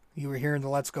 You were hearing the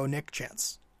Let's Go Knick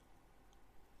chants.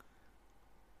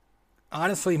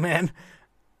 Honestly, man,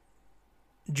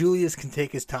 Julius can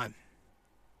take his time.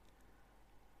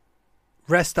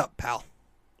 Rest up, pal.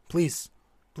 Please.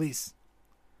 Please.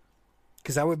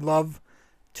 Because I would love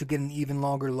to get an even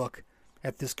longer look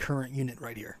at this current unit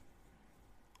right here.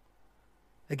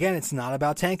 Again, it's not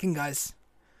about tanking, guys.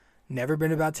 Never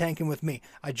been about tanking with me.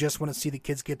 I just want to see the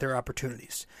kids get their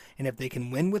opportunities. And if they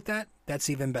can win with that, that's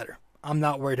even better. I'm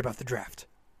not worried about the draft.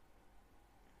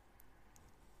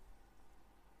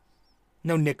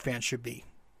 No Knick fan should be,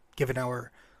 given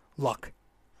our luck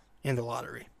in the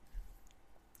lottery.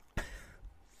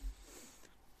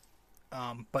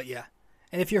 But yeah.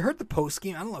 And if you heard the post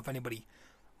game, I don't know if anybody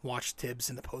watched Tibbs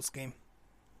in the post game.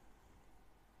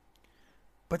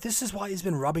 But this is why he's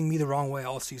been rubbing me the wrong way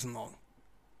all season long.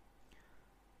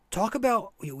 Talk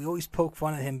about, we always poke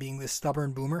fun at him being this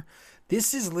stubborn boomer.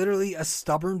 This is literally a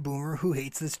stubborn boomer who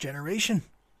hates this generation.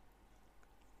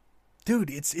 Dude,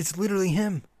 it's literally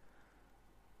him.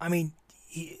 I mean,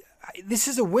 this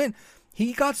is a win.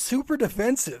 He got super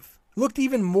defensive. Looked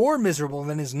even more miserable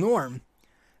than his norm.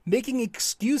 Making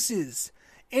excuses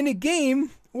in a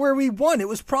game where we won. It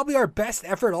was probably our best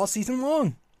effort all season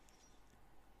long.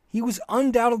 He was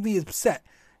undoubtedly upset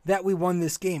that we won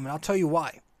this game, and I'll tell you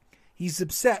why. He's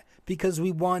upset because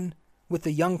we won with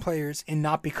the young players and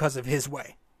not because of his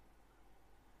way.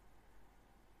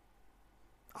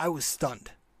 I was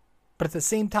stunned. But at the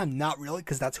same time, not really,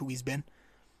 because that's who he's been.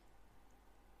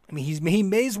 I mean, he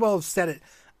may as well have said it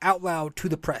out loud to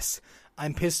the press.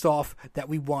 I'm pissed off that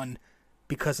we won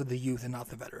because of the youth and not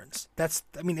the veterans.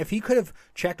 If he could have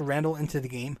checked Randall into the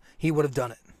game, he would have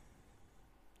done it.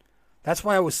 That's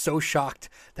why I was so shocked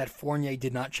that Fournier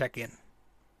did not check in.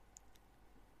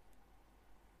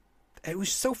 It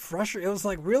was so frustrating. It was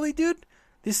like, really, dude?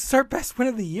 This is our best win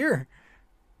of the year.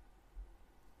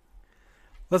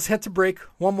 Let's head to break.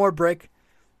 One more break.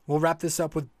 We'll wrap this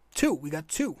up with 2. We got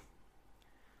 2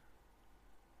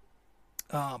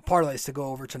 parlays to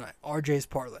go over tonight. RJ's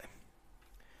parlay.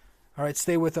 All right,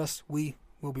 stay with us. We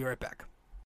will be right back.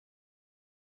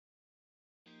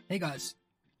 Hey, guys.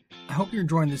 I hope you're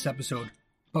enjoying this episode.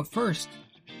 But first,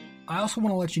 I also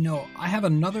want to let you know I have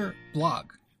another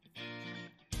blog.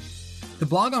 The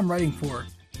blog I'm writing for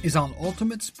is on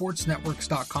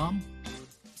ultimatesportsnetworks.com,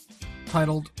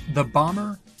 titled The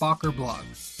Bomber Bocker Blog.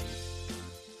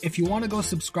 If you want to go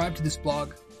subscribe to this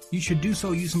blog, you should do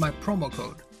so using my promo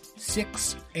code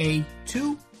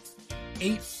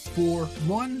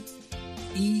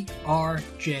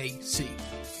 6A2841ERJC.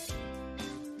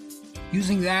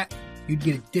 Using that, you'd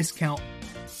get a discount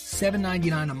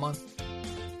 $7.99 a month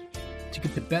to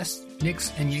get the best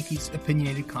Knicks and Yankees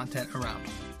opinionated content around.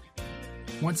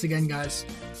 Once again, guys,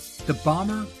 the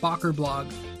Bomber Bocker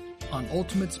Blog on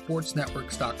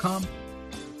ultimatesportsnetworks.com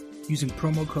using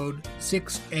promo code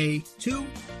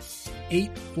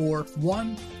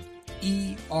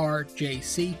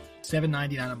 6A2841ERJC,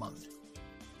 $7.99 a month.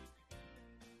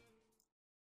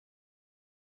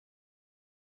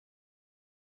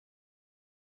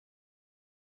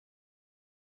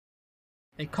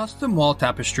 A custom wall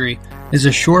tapestry is a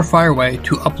surefire way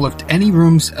to uplift any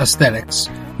room's aesthetics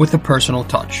with a personal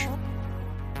touch.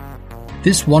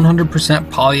 This 100%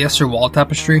 polyester wall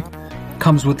tapestry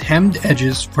comes with hemmed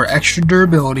edges for extra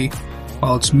durability,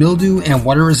 while its mildew and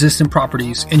water-resistant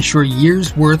properties ensure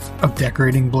years' worth of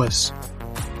decorating bliss.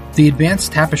 The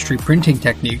advanced tapestry printing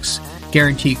techniques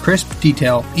guarantee crisp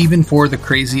detail even for the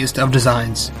craziest of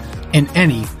designs in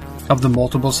any of the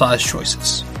multiple size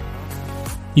choices.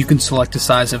 You can select a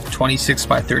size of 26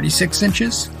 by 36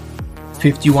 inches,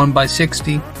 51 by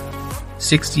 60,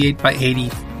 68 by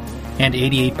 80, and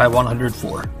 88 by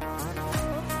 104.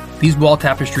 These wall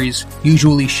tapestries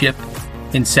usually ship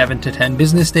in 7 to 10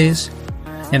 business days,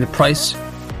 and the price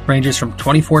ranges from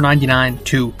 $24.99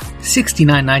 to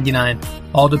 $69.99,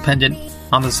 all dependent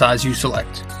on the size you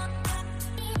select.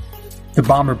 The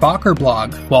Bomber Bocker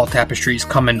Blog wall tapestries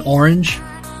come in orange,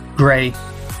 gray,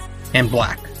 and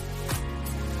black.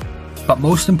 But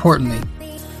most importantly,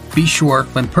 be sure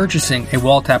when purchasing a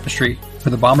wall tapestry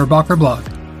for the Bomber Bocker Blog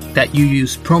that you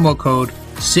use promo code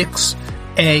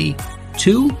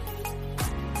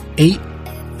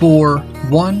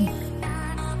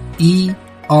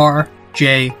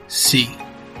 6A2841ERJC.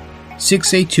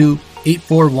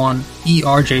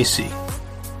 6A2841ERJC.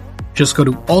 Just go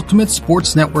to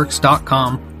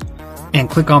ultimatesportsnetworks.com and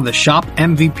click on the Shop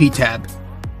MVP tab,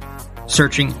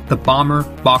 searching the Bomber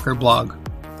Bocker Blog.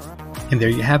 And there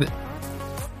you have it.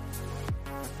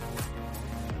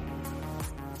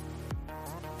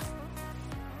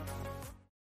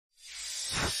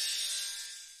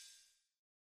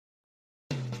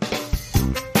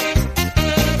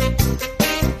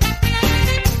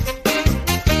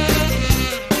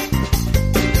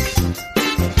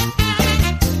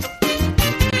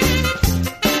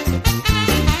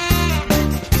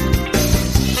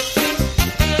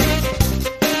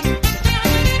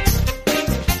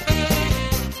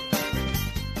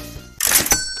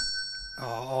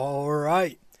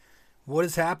 What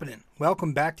is happening?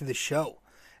 Welcome back to the show,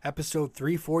 episode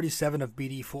 347 of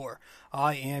BD4.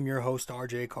 I am your host,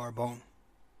 RJ Carbone.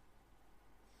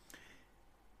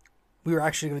 We were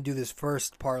actually going to do this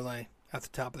first parlay at the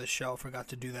top of the show. Forgot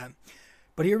to do that.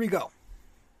 But here we go.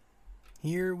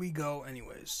 Here we go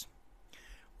anyways.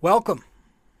 Welcome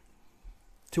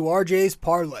to RJ's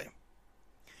parlay,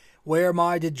 where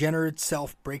my degenerate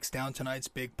self breaks down tonight's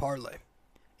big parlay.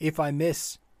 If I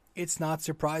miss, it's not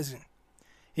surprising.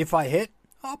 If I hit,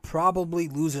 I'll probably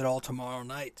lose it all tomorrow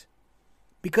night.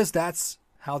 Because that's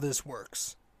how this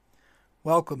works.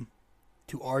 Welcome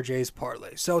to RJ's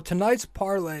Parlay. So tonight's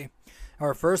parlay,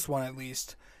 our first one at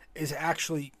least, is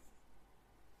actually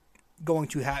going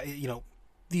to have,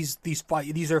 these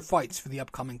are fights for the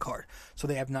upcoming card. So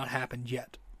they have not happened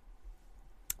yet.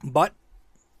 But,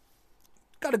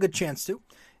 got a good chance to.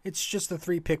 It's just a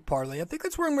 3-pick parlay. I think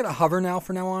that's where I'm going to hover now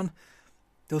from now on.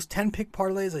 Those 10-pick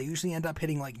parlays, I usually end up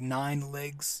hitting like 9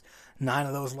 legs, 9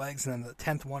 of those legs, and then the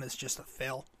 10th one is just a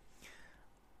fail.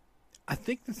 I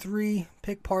think the 3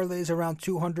 pick parlays around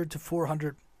 200 to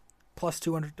 400, plus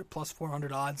 200 to plus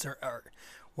 400 odds are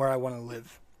where I want to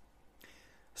live.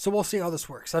 So we'll see how this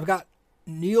works. I've got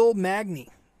Neil Magny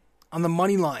on the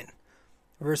money line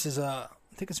versus, I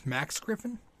think it's Max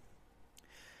Griffin.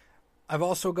 I've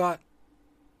also got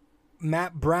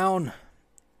Matt Brown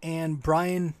and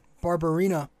Brian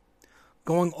Barberina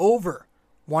going over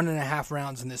 1.5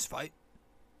 rounds in this fight.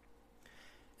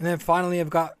 And then finally, I've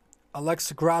got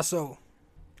Alexa Grasso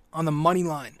on the money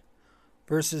line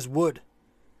versus Wood.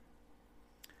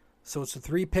 So it's a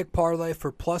 3-pick parlay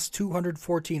for plus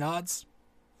 214 odds.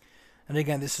 And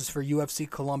again, this is for UFC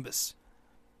Columbus,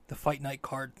 the fight night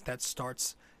card that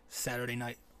starts Saturday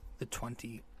night, the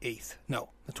 28th. No,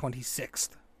 the 26th.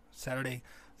 Saturday,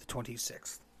 the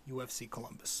 26th, UFC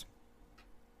Columbus.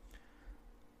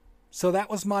 So that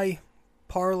was my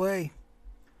parlay.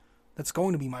 That's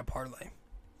going to be my parlay.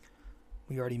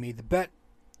 We already made the bet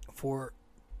for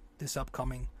this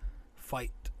upcoming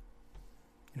fight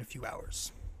in a few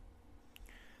hours.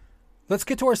 Let's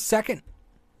get to our second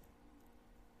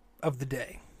of the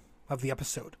day, of the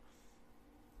episode.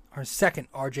 Our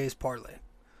second RJ's parlay.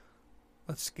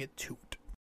 Let's get to it.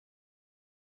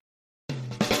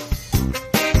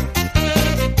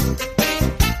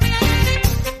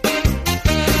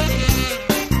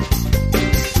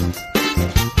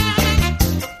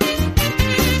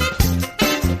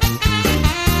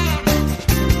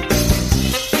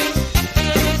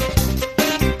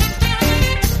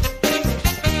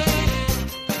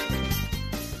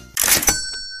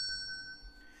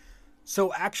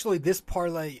 So actually this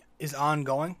parlay is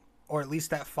ongoing, or at least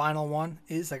that final one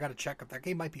is. I got to check if that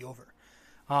game might be over.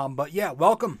 But yeah,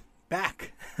 welcome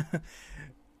back.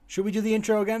 Should we do the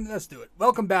intro again? Let's do it.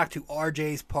 Welcome back to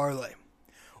RJ's Parlay,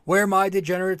 where my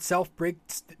degenerate self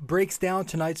breaks down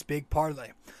tonight's big parlay.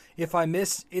 If I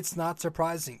miss, it's not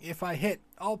surprising. If I hit,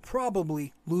 I'll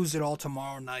probably lose it all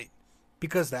tomorrow night,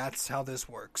 because that's how this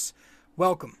works.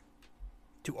 Welcome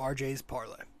to RJ's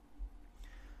Parlay.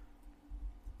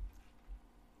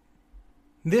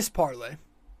 This parlay,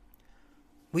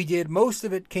 we did most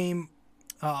of it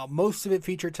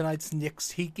featured tonight's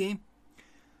Knicks Heat game.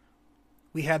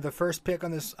 We had the first pick on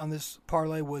this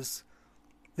parlay was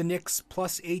the Knicks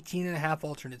plus 18.5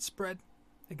 alternate spread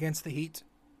against the Heat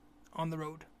on the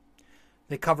road.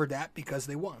 They covered that because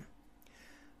they won.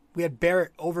 We had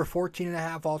Barrett over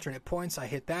 14.5 alternate points. I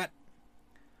hit that.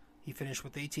 He finished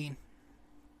with 18.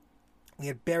 We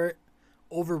had Barrett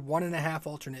over 1.5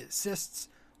 alternate assists.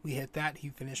 We hit that. He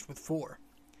finished with 4.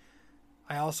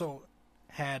 I also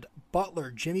had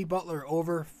Butler, Jimmy Butler,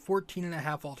 over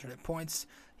 14.5 alternate points.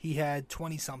 He had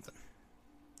 20-something.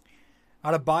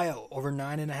 Adebayo, over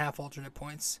 9.5 alternate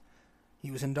points. He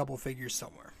was in double figures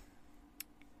somewhere.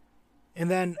 And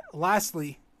then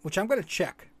lastly, which I'm going to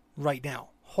check right now.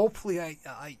 Hopefully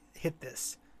I hit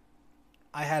this.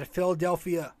 I had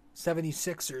Philadelphia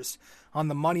 76ers on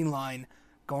the money line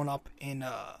going up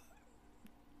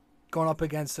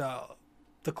against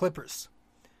the Clippers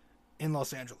in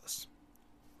Los Angeles.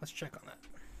 Let's check on that.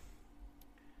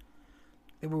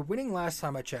 They were winning last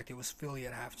time I checked. It was Philly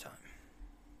at halftime.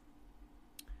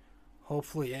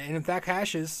 Hopefully. And if that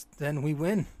cashes, then we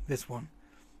win this one.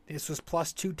 This was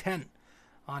plus 210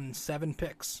 on 7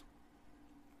 picks.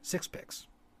 6 picks.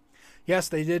 Yes,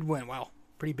 they did win. Wow.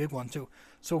 Pretty big one, too.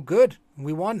 So good.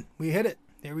 We won. We hit it.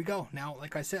 There we go. Now,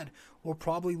 like I said, we'll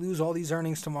probably lose all these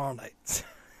earnings tomorrow night.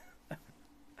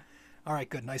 All right,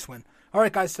 good. Nice win. All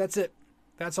right, guys, that's it.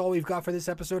 That's all we've got for this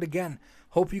episode. Again,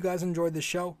 hope you guys enjoyed the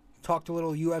show. Talked a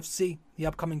little UFC, the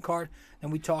upcoming card,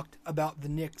 and we talked about the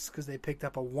Knicks because they picked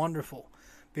up a wonderful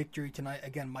victory tonight.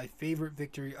 Again, my favorite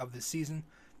victory of the season.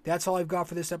 That's all I've got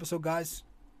for this episode, guys.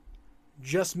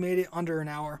 Just made it under an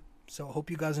hour, so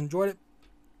hope you guys enjoyed it.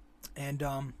 And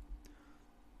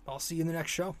I'll see you in the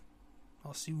next show.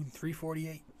 I'll see you in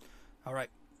 348. All right,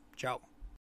 ciao.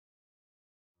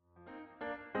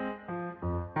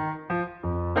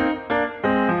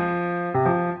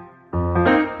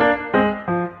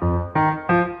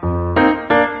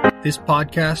 This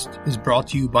podcast is brought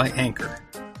to you by Anchor.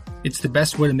 It's the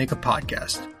best way to make a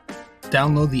podcast.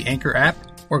 Download the Anchor app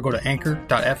or go to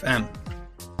anchor.fm.